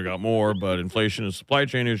subtracted. You would have got more, but inflation and supply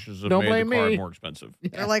chain issues have Don't made the blame card me. more expensive.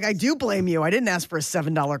 they're like, I do blame you. I didn't ask for a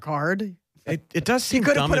 $7 card. It does He seem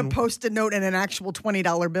could have dumb put a and- Post-it note and an actual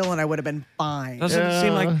 $20 bill, and I would have been fine. Doesn't it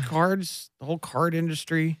seem like cards, the whole card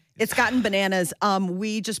industry? It's gotten bananas.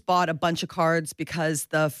 We just bought a bunch of cards because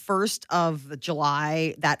the 1st of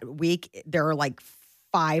July that week, there are like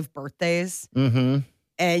 5 birthdays. Mm-hmm.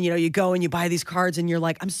 And, you go and you buy these cards and you're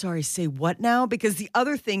like, I'm sorry, say what now? Because the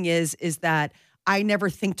other thing is that I never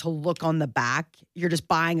think to look on the back. You're just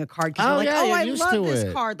buying a card because you're like, yeah, you're I used love to this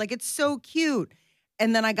it. card. Like, it's so cute.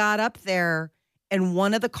 And then I got up there and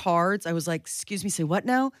one of the cards, I was like, excuse me, say what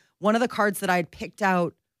now? One of the cards that I had picked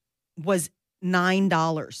out was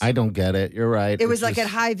 $9. I don't get it. You're right. It was like at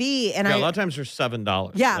Hy-Vee. And Yeah, a lot of times they're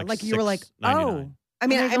 $7. yeah, like you were like, oh. I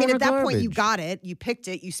mean, Well, at they're that point, you garbage. got it. You picked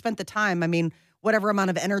it. You spent the time. I mean, whatever amount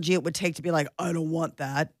of energy it would take to be like, I don't want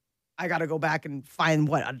that. I got to go back and find,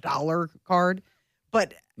 a $1 card?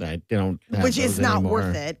 But, I don't have which is those not anymore.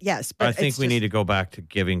 worth it. Yes. But I think it's we just- need to go back to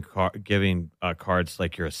giving cards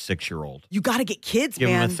like you're a 6-year-old. You got to get kids, Give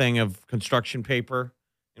man. them a thing of construction paper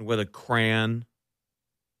and with a crayon.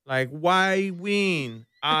 Like, why ween?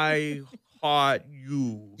 I haught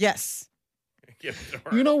you. Yes. Give it to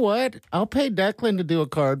her. You know what? I'll pay Declan to do a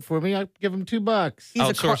card for me. I'll give him $2. He's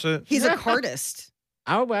Outsource it? He's a cardist.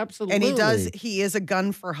 Oh, absolutely. And he is a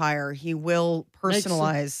gun for hire. He will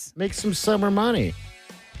personalize. Make some summer money.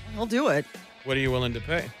 He'll do it. What are you willing to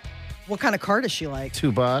pay? What kind of card does she like?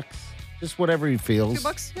 $2. Just whatever he feels.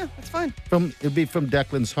 $2? Yeah, that's fine. It'd be from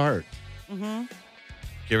Declan's heart.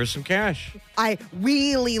 Give her some cash. I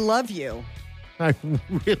really love you. I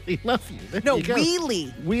really love you. There No, you go. really.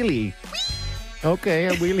 Wheelie. Okay,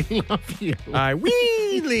 I really love you. I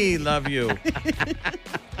really love you.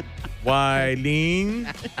 Wileen.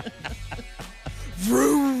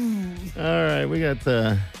 All right, we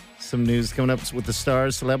got some news coming up with the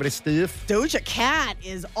stars, celebrity stuff. Doja Cat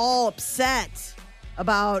is all upset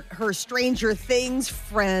about her Stranger Things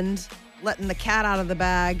friend letting the cat out of the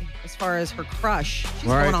bag as far as her crush. She's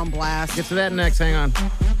All right. going on blast. Get to that next. Hang on.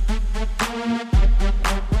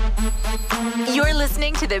 You're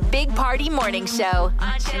listening to the Big Party Morning Show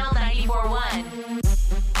on Channel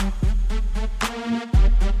 94.1.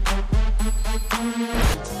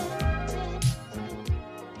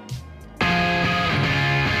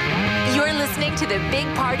 You're listening to the Big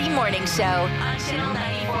Party Morning Show on Channel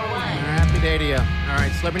 94.1. Happy day to you. All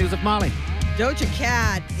right, celebrity news with Molly. Doja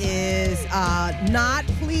Cat is not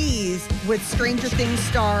pleased with Stranger Things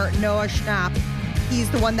star Noah Schnapp.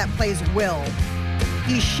 He's the one that plays Will.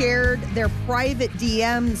 He shared their private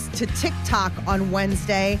DMs to TikTok on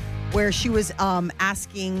Wednesday, where she was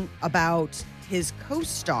asking about his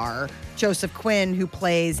co-star, Joseph Quinn, who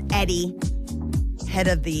plays Eddie, head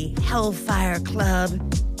of the Hellfire Club,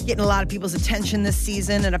 getting a lot of people's attention this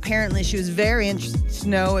season. And apparently she was very interested to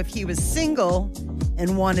know if he was single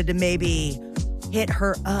and wanted to maybe hit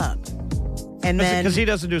her up. And then... Because he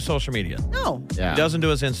doesn't do social media. No. Yeah. He doesn't do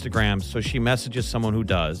his Instagram, so she messages someone who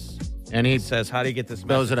does. And he Says, how do you get this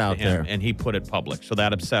throws message it out to him? there. And he put it public, so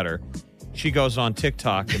that upset her. She goes on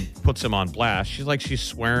TikTok and puts him on blast. She's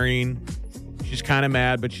swearing. She's kind of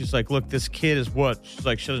mad, but she's like, look, this kid is what? She's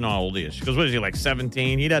like, she doesn't know how old he is. She goes, what is he, like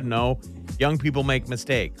 17? He doesn't know. Young people make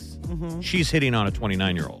mistakes. She's hitting on a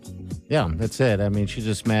 29-year-old. Yeah, that's it. I mean, she's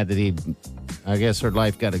just mad that I guess her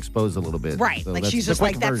life got exposed a little bit. Right. So Like that's she's the just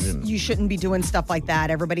quick like, that's version. you shouldn't be doing stuff like that.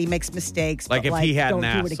 Everybody makes mistakes. Like but if he hadn't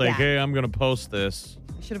don't do it asked, like, again. hey, I'm going to post this.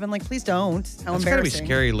 You should have been like, please don't. How It's got to be embarrassing.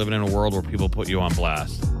 scary living in a world where people put you on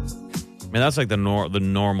blast. I mean, that's like the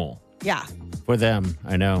normal. Yeah. For them,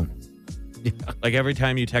 I know. Like every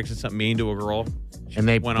time you texted something mean to a girl, she And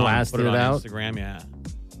they went on and blasted put it it on out? Instagram. Yeah.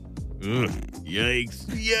 Ugh, yikes!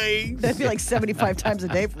 Yikes! That'd be like 75 times a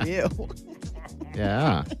day for you.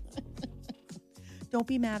 Yeah. Don't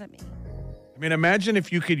be mad at me. I mean, imagine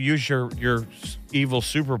if you could use your evil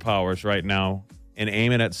superpowers right now and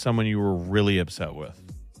aim it at someone you were really upset with.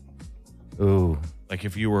 Ooh. Like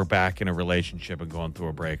if you were back in a relationship and going through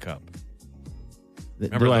a breakup. Do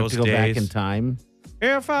I have those to go back days? in time?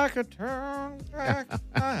 If I could turn back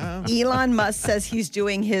time. Elon Musk says he's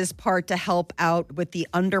doing his part to help out with the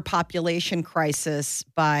underpopulation crisis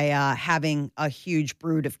by having a huge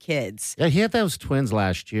brood of kids. Yeah, he had those twins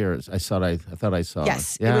last year. I thought I saw.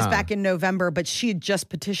 Yes, Yeah. it was back in November, but she had just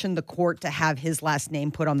petitioned the court to have his last name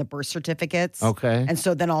put on the birth certificates. Okay. And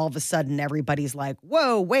so then all of a sudden everybody's like,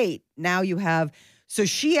 whoa, wait, now you have. So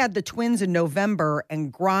she had the twins in November,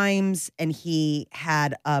 and Grimes and he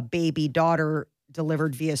had a baby daughter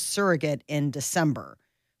delivered via surrogate in December.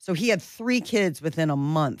 So he had 3 kids within a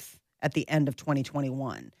month at the end of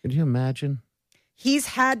 2021. Could you imagine? He's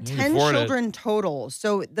had You 10 afford it. children total.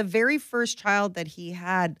 So the very first child that he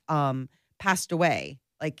had passed away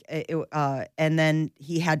And then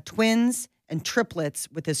he had twins and triplets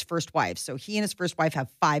with his first wife. So he and his first wife have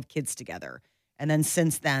 5 kids together. And then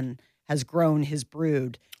since then has grown his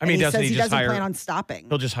brood. I mean, he doesn't says he he just doesn't hire- plan on stopping.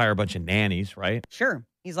 He'll just hire a bunch of nannies, right? Sure.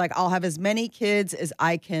 He's like, I'll have as many kids as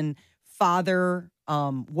I can father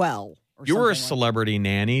well. Or You were a something like celebrity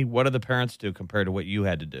nanny. What do the parents do compared to what you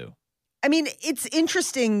had to do? I mean, it's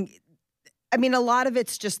interesting. I mean, a lot of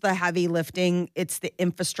it's just the heavy lifting. It's the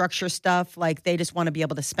infrastructure stuff. Like they just want to be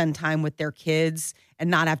able to spend time with their kids and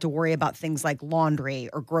not have to worry about things like laundry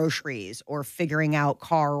or groceries or figuring out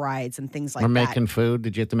car rides and things like or that. making food.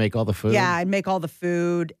 Did you have to make all the food? Yeah, and make all the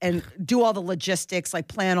food and do all the logistics, like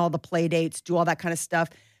plan all the play dates, do all that kind of stuff.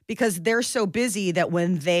 Because they're so busy that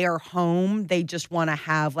when they are home, they just want to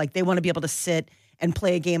have, like, they want to be able to sit and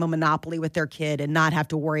play a game of Monopoly with their kid and not have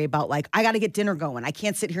to worry about, like, I got to get dinner going. I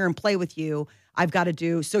can't sit here and play with you. I've got to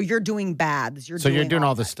do. So you're doing baths. You're doing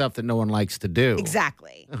all the stuff that no one likes to do.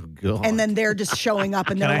 Exactly. Oh, God. And then they're just showing up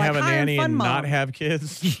and Can they're I like, have a hi, nanny I'm fun and mom. not have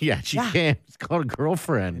kids? Yeah, she can. It's called a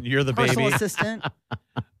girlfriend. You're the Personal baby. assistant.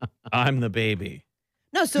 I'm the baby.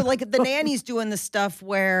 No, so like the nanny's doing the stuff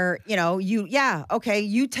where,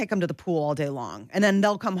 you take them to the pool all day long. And then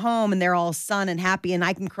they'll come home and they're all sun and happy. And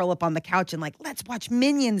I can curl up on the couch and like, let's watch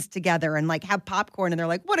Minions together and like have popcorn. And they're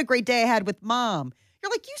like, what a great day I had with mom.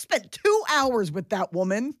 You're like, you spent 2 hours with that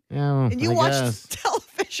woman Yeah, and you I watched guess.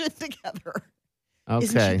 television together. Okay.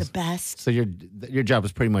 Isn't she the best? So your job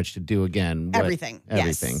is pretty much to do again Everything.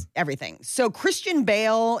 Yes, everything. So Christian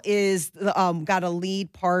Bale is got a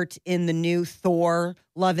lead part in the new Thor: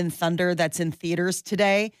 Love and Thunder that's in theaters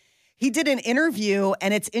today. He did an interview,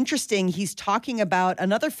 and it's interesting. He's talking about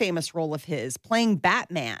another famous role of his, playing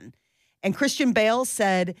Batman. And Christian Bale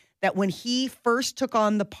said that when he first took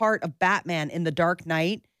on the part of Batman in The Dark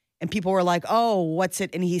Knight, and people were like, oh, what's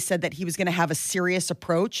it? And he said that he was going to have a serious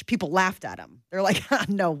approach. People laughed at him. They're like,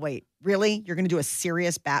 no, wait, really? You're going to do a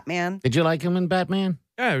serious Batman? Did you like him in Batman?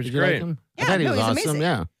 Yeah, it was Did you great. like him? Yeah, I thought he was he's awesome. amazing.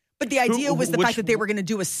 Yeah. But the idea was the which- fact that they were going to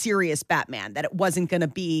do a serious Batman, that it wasn't going to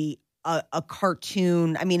be a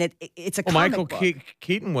cartoon. I mean, it's a Well, comic Michael book.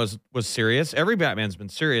 Keaton was serious. Every Batman's been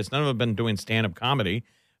serious. None of them have been doing stand-up comedy.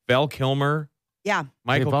 Val Kilmer, Yeah.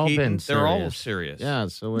 Michael They've all Keaton, been they're all serious. serious. Yeah.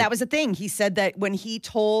 So That was the thing. He said that when he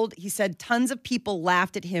said tons of people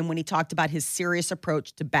laughed at him when he talked about his serious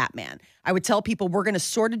approach to Batman. I would tell people we're going to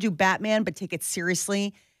sort of do Batman, but take it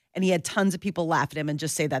seriously. And he had tons of people laugh at him and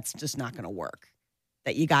just say that's just not going to work.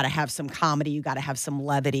 That you got to have some comedy, you got to have some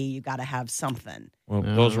levity, you got to have something. Well,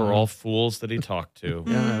 those were all fools that he talked to.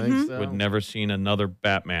 Yeah, I think so. Would never seen another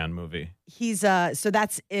Batman movie. He's so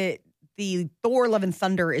that's it. The Thor: Love and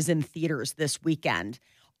Thunder is in theaters this weekend.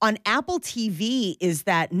 On Apple TV is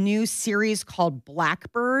that new series called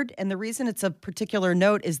Blackbird. And the reason it's a particular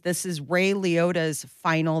note is this is Ray Liotta's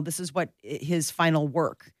this is what his final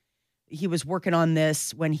work. He was working on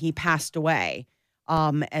this when he passed away.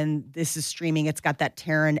 And this is streaming. It's got that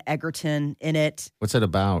Taron Egerton in it. What's it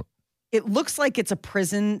about? It looks like it's a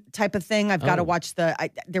prison type of thing. I've got to Oh. watch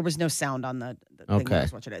there was no sound on the thing that I Okay.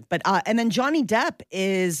 was watching it. But and then Johnny Depp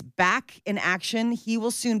is back in action. He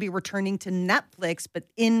will soon be returning to Netflix, but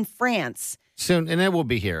in France Soon, and it will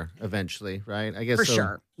be here eventually, right? I guess for so.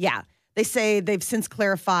 sure. Yeah, they say they've since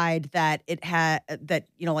clarified that it had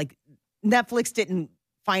like Netflix didn't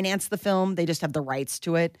finance the film; they just have the rights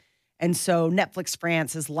to it. And so Netflix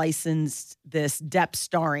France has licensed this Depp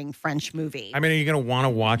starring French movie. I mean, are you going to want to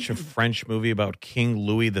watch a French movie about King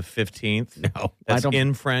Louis XV? No, That's I don't.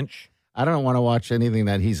 in French. I don't want to watch anything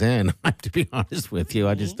that he's in. I have to be honest with you.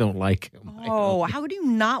 I just don't like him. Oh, how do you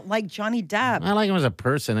not like Johnny Depp? I like him as a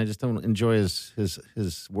person. I just don't enjoy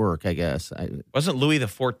his work, I guess. Wasn't Louis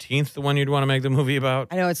XIV the one you'd want to make the movie about?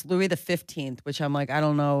 I know it's Louis XV, which I'm like, I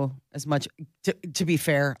don't know as much. To be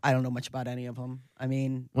fair, I don't know much about any of them. I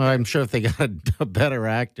mean, Well, I'm sure if they got a better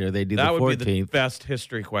actor, they'd do That the would be the 14th. best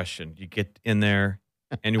history question. You get in there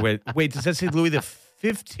and you wait, does that say Louis XV?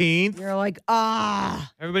 you're like,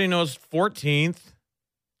 Everybody knows 14th.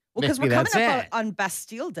 well, because we're Maybe coming that's up it. on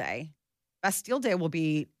Bastille Day. Bastille Day will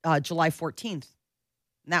be July 14th.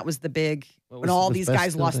 And that was the big, What when was- all was these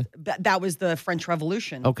guys Bastille lost, that was the French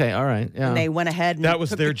Revolution. Okay, all right. Yeah. And they went ahead and That was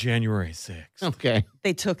took their January 6th. Okay.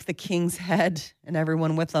 they took the king's head and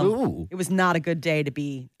everyone with them. Ooh. It was not a good day to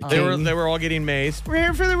be. They were all getting maced. We're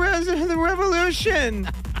here for the revolution.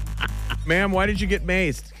 Ma'am, why did you get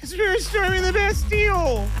maced? Because we were storming the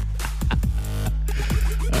Bastille.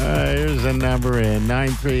 Here's a number in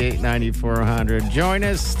 938-9400. Join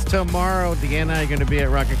us tomorrow. Deanna and I are going to be at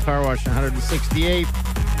Rocket Car Wash 168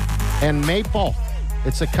 and Maple.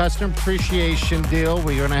 It's a custom appreciation deal.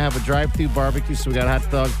 We're going to have a drive-through barbecue, so we got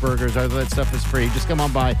hot dogs, burgers, all that stuff is free. Just come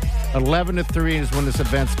on by. 11 to 3 is when this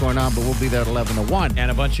event's going on, but we'll be there at 11 to 1. And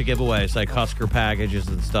a bunch of giveaways like Husker packages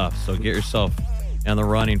and stuff. So get yourself in the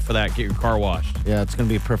running for that. Get your car washed. Yeah, it's going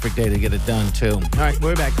to be a perfect day to get it done, too. All right,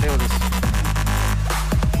 we'll be back. Stay with us.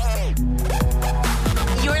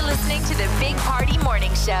 You're listening to the Big Party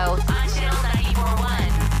Morning Show on Channel 94.1.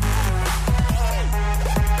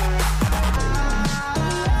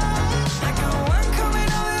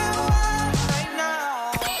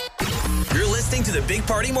 You're listening to the Big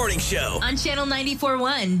Party Morning Show On Channel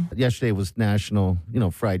 94.1. Yesterday was National,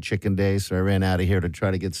 Fried Chicken Day, so I ran out of here to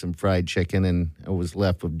try to get some fried chicken, and I was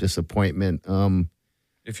left with disappointment a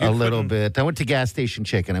little bit. I went to Gas Station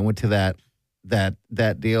Chicken. I went to that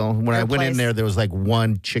deal. When I went in there was like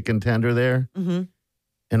one chicken tender there. Mm-hmm.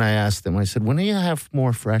 And I asked them, I said, when do you have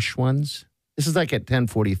more fresh ones? This is like at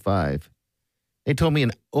 10:45. They told me a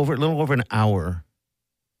little over an hour.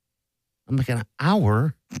 I'm like, an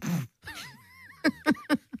hour?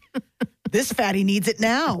 This fatty needs it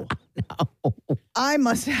now. No. I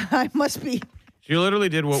must be. He literally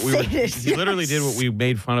did what we Sadist, he literally did what we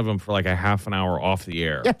made fun of him for like a half an hour off the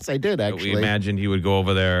air. Yes, I did, actually. We imagined he would go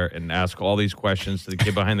over there and ask all these questions to the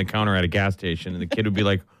kid behind the counter at a gas station, and the kid would be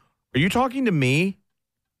like, "Are you talking to me?"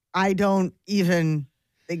 I don't even.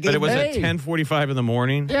 But it was at 10:45 in the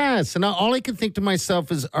morning. Yes, and all I could think to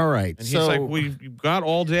myself is, all right. And he's like, we've got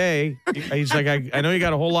all day. He's like, I know you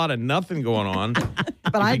got a whole lot of nothing going on.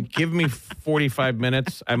 But if you give me 45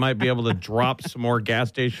 minutes, I might be able to drop some more gas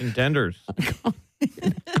station tenders.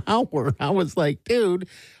 An hour. I was like, dude,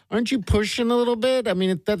 aren't you pushing a little bit? I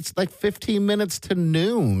mean, that's like 15 minutes to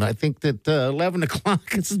noon. I think that 11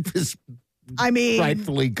 o'clock is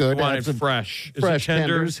rightfully good. You wanted fresh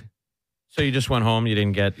tenders. So you just went home. You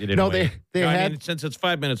didn't No, wait. they I had. mean, since it's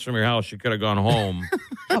 5 minutes from your house, you could have gone home.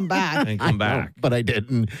 Come back. And come back. But I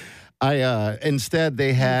didn't. Instead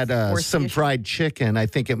they had some fried chicken. I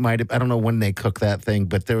think it might have. I don't know when they cooked that thing,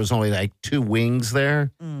 but there was only like 2 wings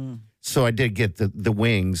there. So I did get the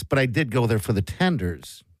wings, but I did go there for the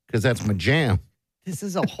tenders because that's my jam. This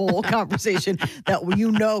is a whole conversation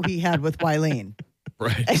that he had with Wileen.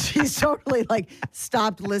 Right. And she's totally like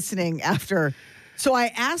stopped listening after. So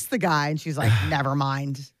I asked the guy, and she's like, never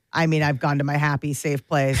mind. I mean, I've gone to my happy, safe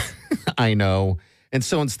place. I know. And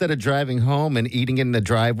so instead of driving home and eating in the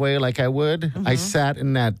driveway like I would, I sat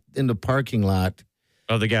in the parking lot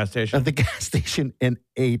of the gas station and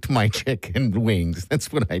ate my chicken wings.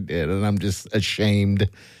 That's what I did. And I'm just ashamed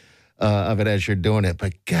of it as you're doing it.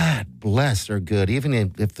 But God bless, they're good.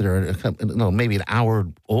 Even if they're maybe an hour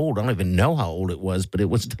old. I don't even know how old it was, but it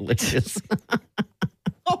was delicious.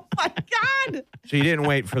 Oh, my God. So you didn't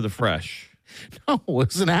wait for the fresh. No, it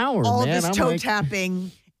was an hour, All man. this toe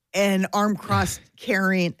tapping and arm crossed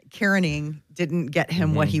Karening didn't get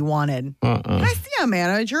him what he wanted. Can I see a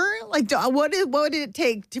manager? Like, what did it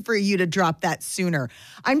take for you to drop that sooner?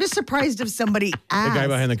 I'm just surprised if somebody asked. The guy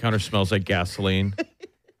behind the counter smells like gasoline.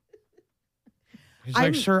 He's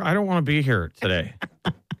like, sir, I don't want to be here today.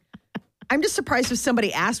 I'm just surprised if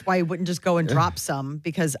somebody asked why he wouldn't just go and drop some,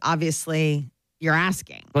 because obviously you're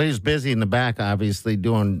asking. Well, he's busy in the back, obviously,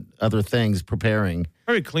 doing other things, preparing.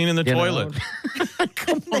 Probably cleaning the toilet.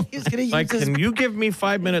 Come on. He's gonna use his... Can you give me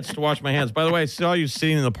 5 minutes to wash my hands? By the way, I saw you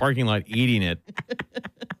sitting in the parking lot eating it.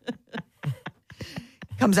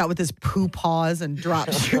 Comes out with his poo paws and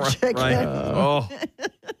drops your chicken. Right.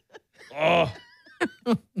 Oh.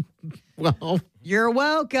 Well, you're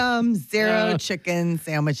welcome. Zero chicken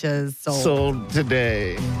sandwiches sold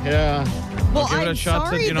today. Yeah. Well, give it a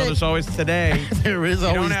shot. There's always today. There is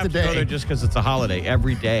always today. You don't have to go there just because it's a holiday.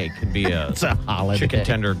 Every day can be it's a holiday. Chicken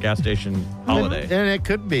tender gas station holiday. And it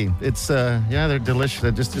could be. It's they're delicious.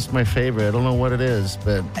 They're just my favorite. I don't know what it is,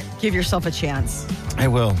 but give yourself a chance. I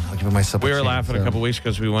will. I'll give myself. We were laughing a couple weeks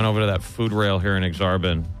because we went over to that food rail here in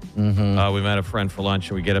Exarban. Mm-hmm. We met a friend for lunch,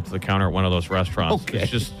 and we get up to the counter at one of those restaurants. Okay.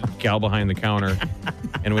 It's just a gal behind the counter,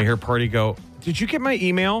 and we hear Party go, "Did you get my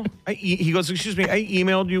email?" He goes, "Excuse me, I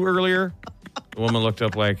emailed you earlier." The woman looked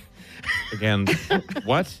up like, again,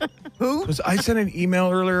 what? Who? Because I sent an email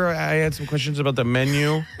earlier. I had some questions about the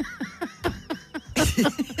menu.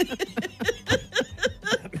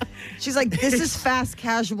 She's like, this is fast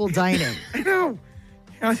casual dining. I know.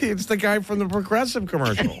 It's the guy from the Progressive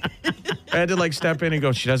commercial. I had to step in and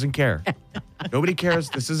go, she doesn't care. Nobody cares.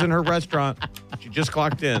 This isn't her restaurant. She just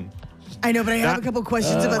clocked in. I know, but I have a couple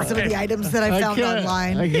questions about some of the items that I found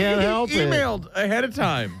online. I can't help it. Emailed ahead of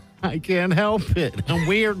time. I can't help it. I'm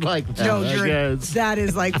weird like that. No, that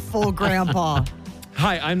is like full grandpa.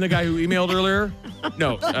 Hi, I'm the guy who emailed earlier.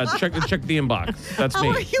 No, check the inbox. That's me.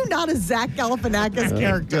 How are you not a Zach Galifianakis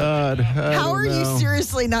character? God. How are you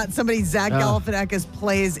seriously not somebody Zach Galifianakis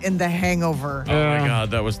plays in The Hangover? Oh, my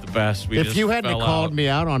God. That was the best. If you hadn't called me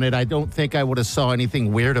out on it, I don't think I would have saw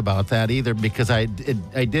anything weird about that either, because I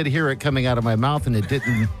did hear it coming out of my mouth, and it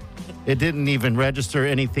didn't even register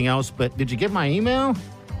anything else. But did you get my email?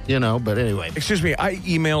 But anyway. Excuse me, I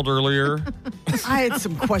emailed earlier. I had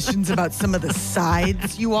some questions about some of the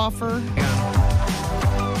sides you offer.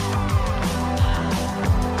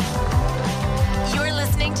 You're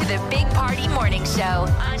listening to the Big Party Morning Show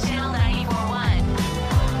on Channel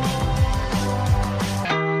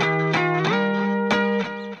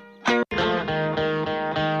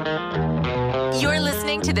 94.1. You're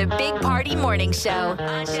listening to the Big Party Morning Show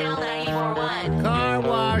on Channel 94.1. Car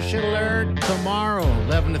wash alert tomorrow,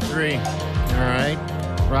 11 to 3. All right.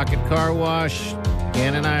 Rocket Car Wash.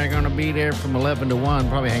 Dan and I are going to be there from 11 to 1.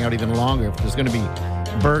 Probably hang out even longer. There's going to be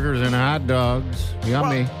burgers and hot dogs.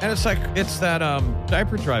 Yummy. Well, and it's that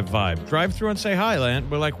diaper drive vibe. Drive through and say hi, Land.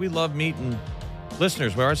 We love meeting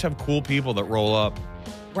listeners. We always have cool people that roll up.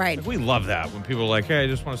 Right. We love that when people are like, hey, I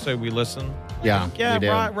just want to say we listen. Yeah. Yeah, we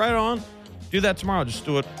do. right on. Do that tomorrow. Just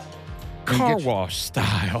do it car wash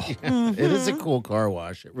style. It is a cool car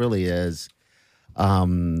wash. It really is. I've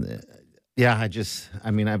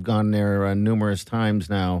gone there numerous times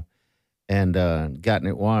now and gotten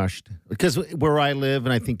it washed. Because where I live,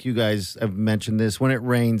 and I think you guys have mentioned this, when it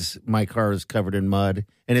rains, my car is covered in mud.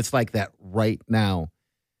 And it's like that right now.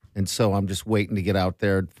 And so I'm just waiting to get out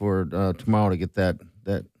there for tomorrow to get that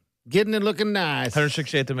getting it looking nice.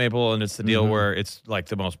 168th and Maple, and it's the deal where it's like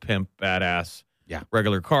the most pimp, badass,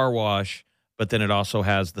 regular car wash. But then it also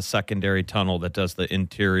has the secondary tunnel that does the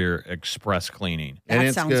interior express cleaning. And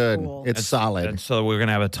it's good. Cool. It's solid. And so we're going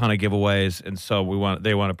to have a ton of giveaways. And so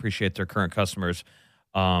they want to appreciate their current customers.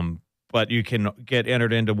 But you can get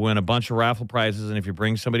entered in to win a bunch of raffle prizes. And if you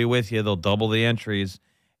bring somebody with you, they'll double the entries.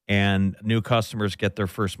 And new customers get their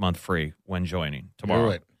first month free when joining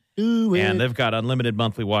tomorrow. Do it. And they've got unlimited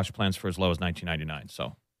monthly wash plans for as low as $19.99.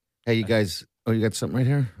 So, hey, you guys. Oh, you got something right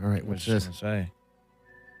here? All right. What's this? Say?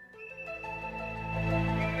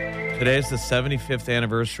 Today's the 75th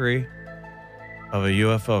anniversary of a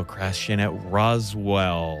UFO crashing at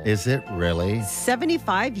Roswell. Is it really?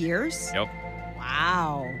 75 years? Yep.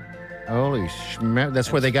 Wow. Holy schmeck.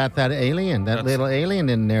 That's where they got that alien, that little alien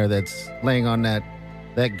in there that's laying on that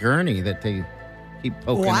gurney that they keep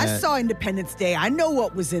poking I at. saw Independence Day. I know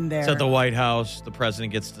what was in there. It's at the White House. The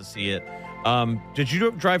president gets to see it. Did you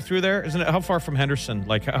drive through there? Isn't it? How far from Henderson?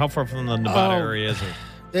 Like, how far from the Nevada area is it?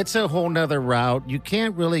 It's a whole nother route. You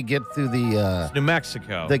can't really get through It's New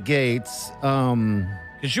Mexico. the gates.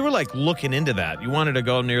 Because you were like looking into that. You wanted to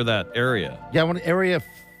go near that area. Yeah, Area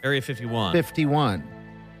 51. 51.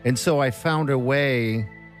 And so I found a way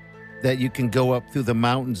that you can go up through the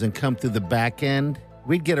mountains and come through the back end.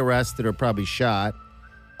 We'd get arrested or probably shot.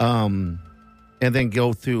 And then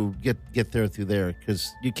go through, get there through there, because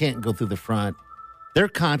you can't go through the front. They're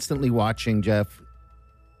constantly watching, Jeff.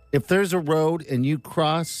 If there's a road and you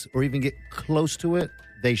cross or even get close to it,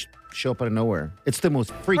 they show up out of nowhere. It's the most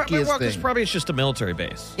freakiest thing. thing. It's just a military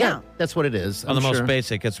base. Yeah, that's what it is. On the most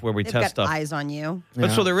basic, it's where we They've test got stuff. eyes on you. But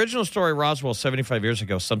Yeah. so the original story, Roswell, 75 years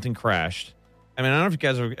ago, something crashed. I mean, I don't know if you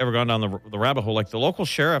guys have ever gone down the rabbit hole. Like the local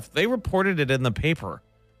sheriff, they reported it in the paper.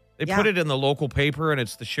 They put it in the local paper, and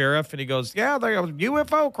it's the sheriff, and he goes, yeah, the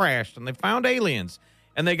UFO crashed, and they found aliens.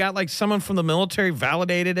 And they got like someone from the military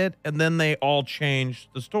validated it, and then they all changed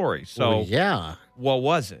the story. So yeah. What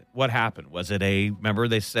was it? What happened? Was it remember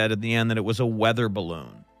they said at the end that it was a weather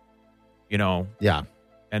balloon, Yeah.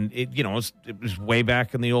 and it was way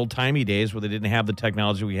back in the old timey days where they didn't have the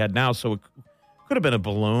technology we had now. So it could have been a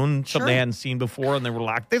balloon, something they hadn't seen before. And they were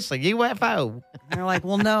like, this is a UFO. And they're like,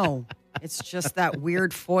 well, no, it's just that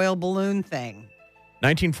weird foil balloon thing.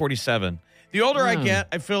 1947. The older I get,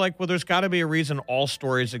 I feel like, there's got to be a reason all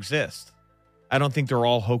stories exist. I don't think they're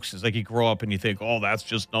all hoaxes. Like you grow up and you think, oh, that's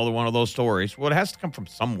just another one of those stories. Well, it has to come from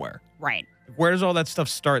somewhere. Right. Where does all that stuff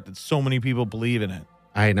start that so many people believe in it?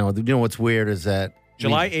 I know. You know what's weird is that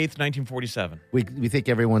July 8th, 1947. we think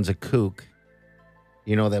everyone's a kook,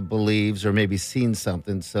 that believes or maybe seen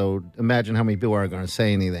something. So imagine how many people are going to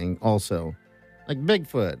say anything also. Like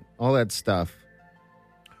Bigfoot, all that stuff.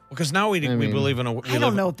 Because now we believe in a... I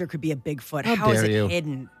don't know if there could be a Bigfoot. How How is dare it you.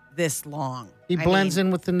 hidden this long? He blends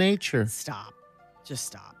in with the nature. Stop. Just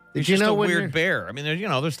stop. It's Did you just know a when weird you're- bear. I mean,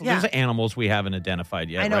 there's animals we haven't identified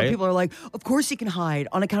yet, I know right? people are like, of course he can hide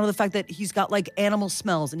on account of the fact that he's got like animal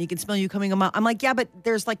smells and he can smell you coming a mile. I'm like, yeah, but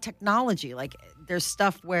there's like technology. Like there's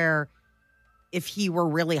stuff where if he were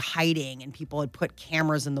really hiding and people had put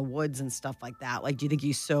cameras in the woods and stuff like that. Like, do you think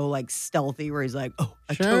he's so like stealthy where he's like, oh,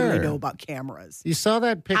 I totally know about cameras? You saw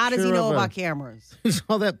that picture? How does he know about cameras? You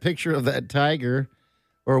saw that picture of that tiger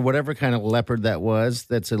or whatever kind of leopard that was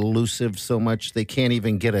that's elusive so much they can't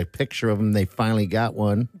even get a picture of him. They finally got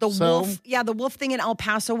one. The wolf. Yeah, the wolf thing in El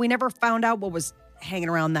Paso. We never found out what was hanging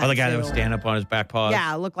around that. Oh, the guy that was standing up on his back paws?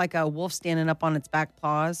 Yeah, it looked like a wolf standing up on its back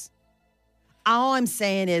paws. All I'm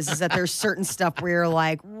saying is that there's certain stuff where you're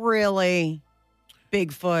like, really?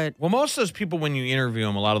 Bigfoot? Well, most of those people, when you interview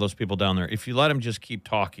them, a lot of those people down there, if you let them just keep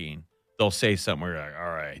talking, they'll say something where you're like,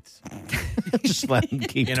 all right. Just let them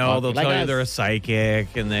keep talking. They'll tell you they're a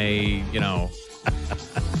psychic and they,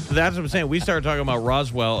 That's what I'm saying. We started talking about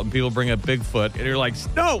Roswell and people bring up Bigfoot and you're like,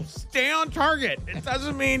 no, stay on target. It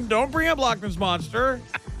doesn't mean don't bring up Loch Ness Monster,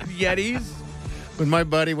 Yetis. When my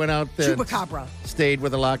buddy went out there, Chupacabra, stayed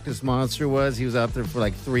where the Loch Ness Monster was, he was out there for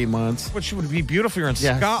like 3 months. Which would be beautiful. You're in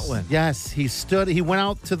Scotland. Yes, he went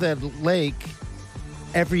out to the lake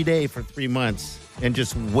every day for 3 months and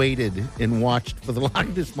just waited and watched for the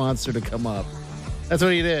Loch Ness Monster to come up. That's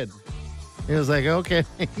what he did. He was like, okay.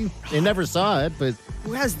 They never saw it, but...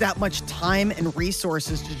 Who has that much time and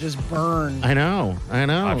resources to just burn? I know.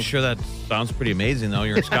 I'm sure that sounds pretty amazing, though.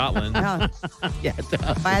 You're in Scotland. Yeah. Yeah, it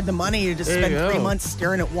does. If I had the money to just spend 3 months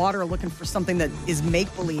staring at water looking for something that is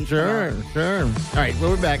make-believe. Sure. All right,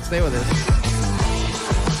 we're back. Stay with us.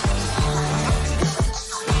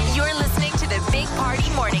 You're listening to the Big Party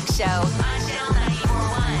Morning Show on Channel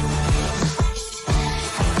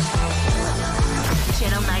 94.1.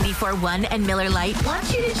 Channel 94.1 and Miller Lite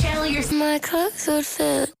want you to channel your... My clothes would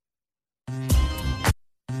fit.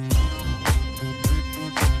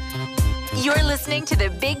 You're listening to the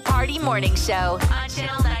Big Party Morning Show on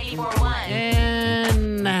Channel 94.1.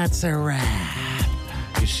 And that's a wrap.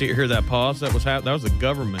 You hear that pause? That was the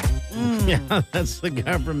government. Yeah, that's the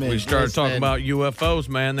government. We started talking about UFOs,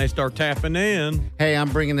 man. They start tapping in. Hey, I'm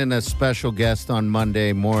bringing in a special guest on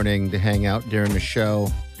Monday morning to hang out during the show.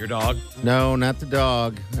 Your dog? No, not the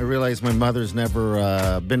dog. I realize my mother's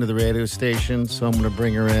never been to the radio station, so I'm going to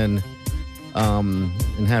bring her in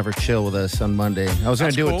and have her chill with us on Monday. I was going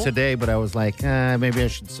to do it today, but I was like, maybe I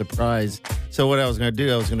should surprise. So what I was going to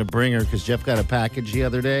do, I was going to bring her because Jeff got a package the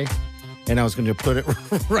other day. And I was going to put it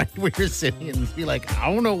right where you're sitting and be like,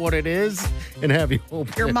 I don't know what it is, and have you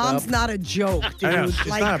open Your it mom's up. not a joke, dude. Know,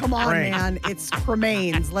 like, come on, man. It's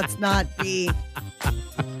cremains. Let's not be...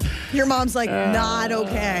 Your mom's like, not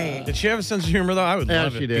okay. Did she have a sense of humor, though? I would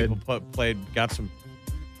love she it. did. People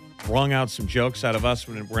wrung out some jokes out of us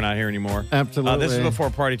when we're not here anymore. Absolutely. This is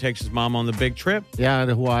before Party takes his mom on the big trip. Yeah,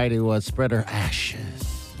 to Hawaii to spread her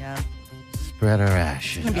ashes. Yeah. Spread her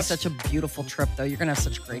ashes. It's going to be such a beautiful trip, though. You're going to have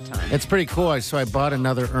such a great time. It's pretty cool. So I bought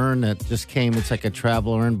another urn that just came. It's like a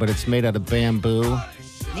travel urn, but it's made out of bamboo.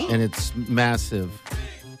 Neat. And it's massive.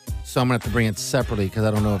 So I'm going to have to bring it separately because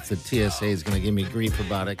I don't know if the TSA is going to give me grief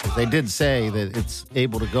about it. Because they did say that it's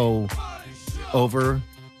able to go over.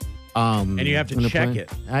 And you have to check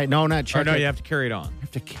it. No, not check it. Or no, you have to carry it on. I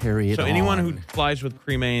have to carry it on. So anyone who flies with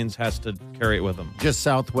cremains has to carry it with them. Just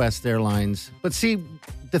Southwest Airlines. But see,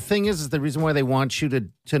 the thing is the reason why they want you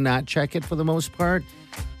to not check it for the most part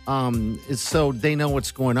is so they know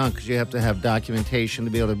what's going on because you have to have documentation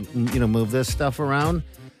to be able to move this stuff around.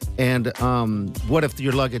 And what if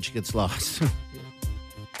your luggage gets lost?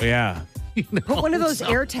 Yeah. Put one of those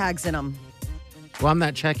air tags in them. Well, I'm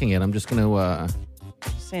not checking it. I'm just going to...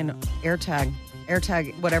 Saying air tag,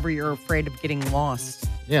 whatever you're afraid of getting lost.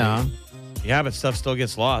 Yeah. Yeah, but stuff still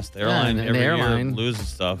gets lost. The airline and every the airline year loses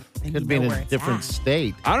stuff. Could be in a different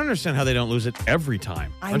state. I don't understand how they don't lose it every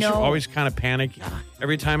time. I Don't know. you always kind of panic?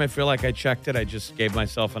 Every time I feel like I checked it, I just gave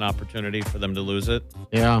myself an opportunity for them to lose it.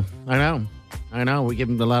 Yeah, I know. We give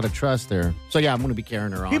them a lot of trust there. So, yeah, I'm going to be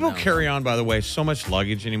carrying her on. People now. carry on, by the way, so much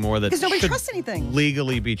luggage anymore that Because nobody should trusts anything.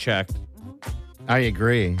 legally be checked. I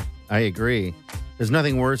agree. There's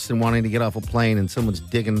nothing worse than wanting to get off a plane and someone's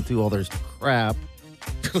digging through all their crap.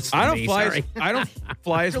 I don't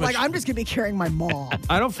fly as You're much. like, I'm just going to be carrying my mom.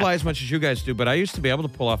 I don't fly as much as you guys do, but I used to be able to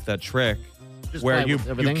pull off that trick Just where fly you with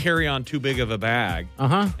everything? carry on too big of a bag.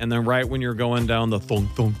 Uh-huh. And then right when you're going down the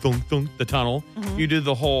thunk, the tunnel, you do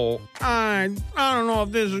the whole, I don't know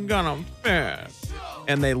if this is going to fit.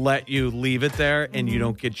 And they let you leave it there and you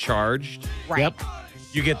don't get charged. Right. Yep.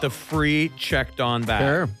 You get the free checked on bag.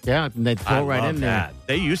 Sure. Yeah, and they I throw it right love in there. that.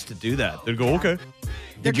 They used to do that. They'd go, okay.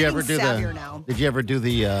 They're Did you ever getting do savvier now. Did you ever do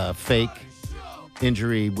the fake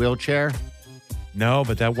injury wheelchair? No,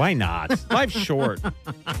 but why not? Life's short.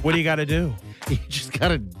 What do you got to do? You just got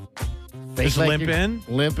to Just limp in?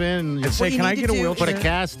 Limp in. And say, you can I need get to a do- wheelchair? Put a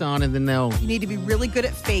cast on and then they'll. You need to be really good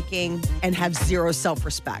at faking and have zero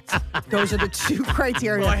self-respect. Those are the two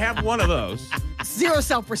criteria. Well, I have one of those. Zero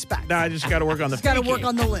self-respect. Now I just got to work on the Just got to faking. work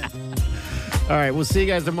on the limp. All right, we'll see you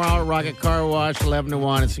guys tomorrow at Rocket Car Wash, 11 to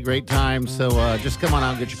 1. It's a great time. So just come on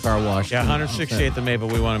out and get your car washed. Yeah, 168th of Maple.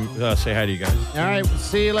 We want to say hi to you guys. All right, we'll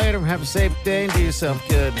see you later. Have a safe day and do yourself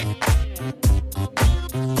good.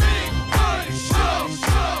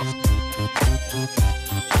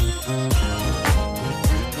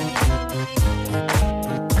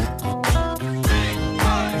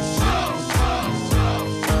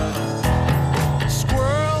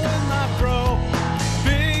 Squirrel in my fro,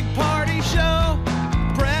 big party show.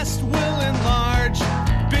 Breast will enlarge,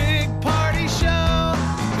 big party show.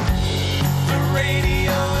 The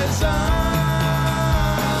radio is on.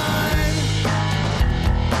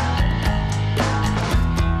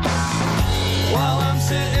 While I'm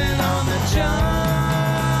sitting on the john.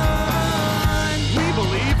 We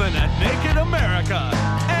believe in a naked America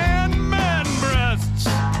and man breasts.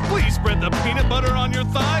 Please spread the peanut butter on your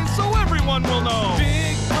thighs so everyone will know.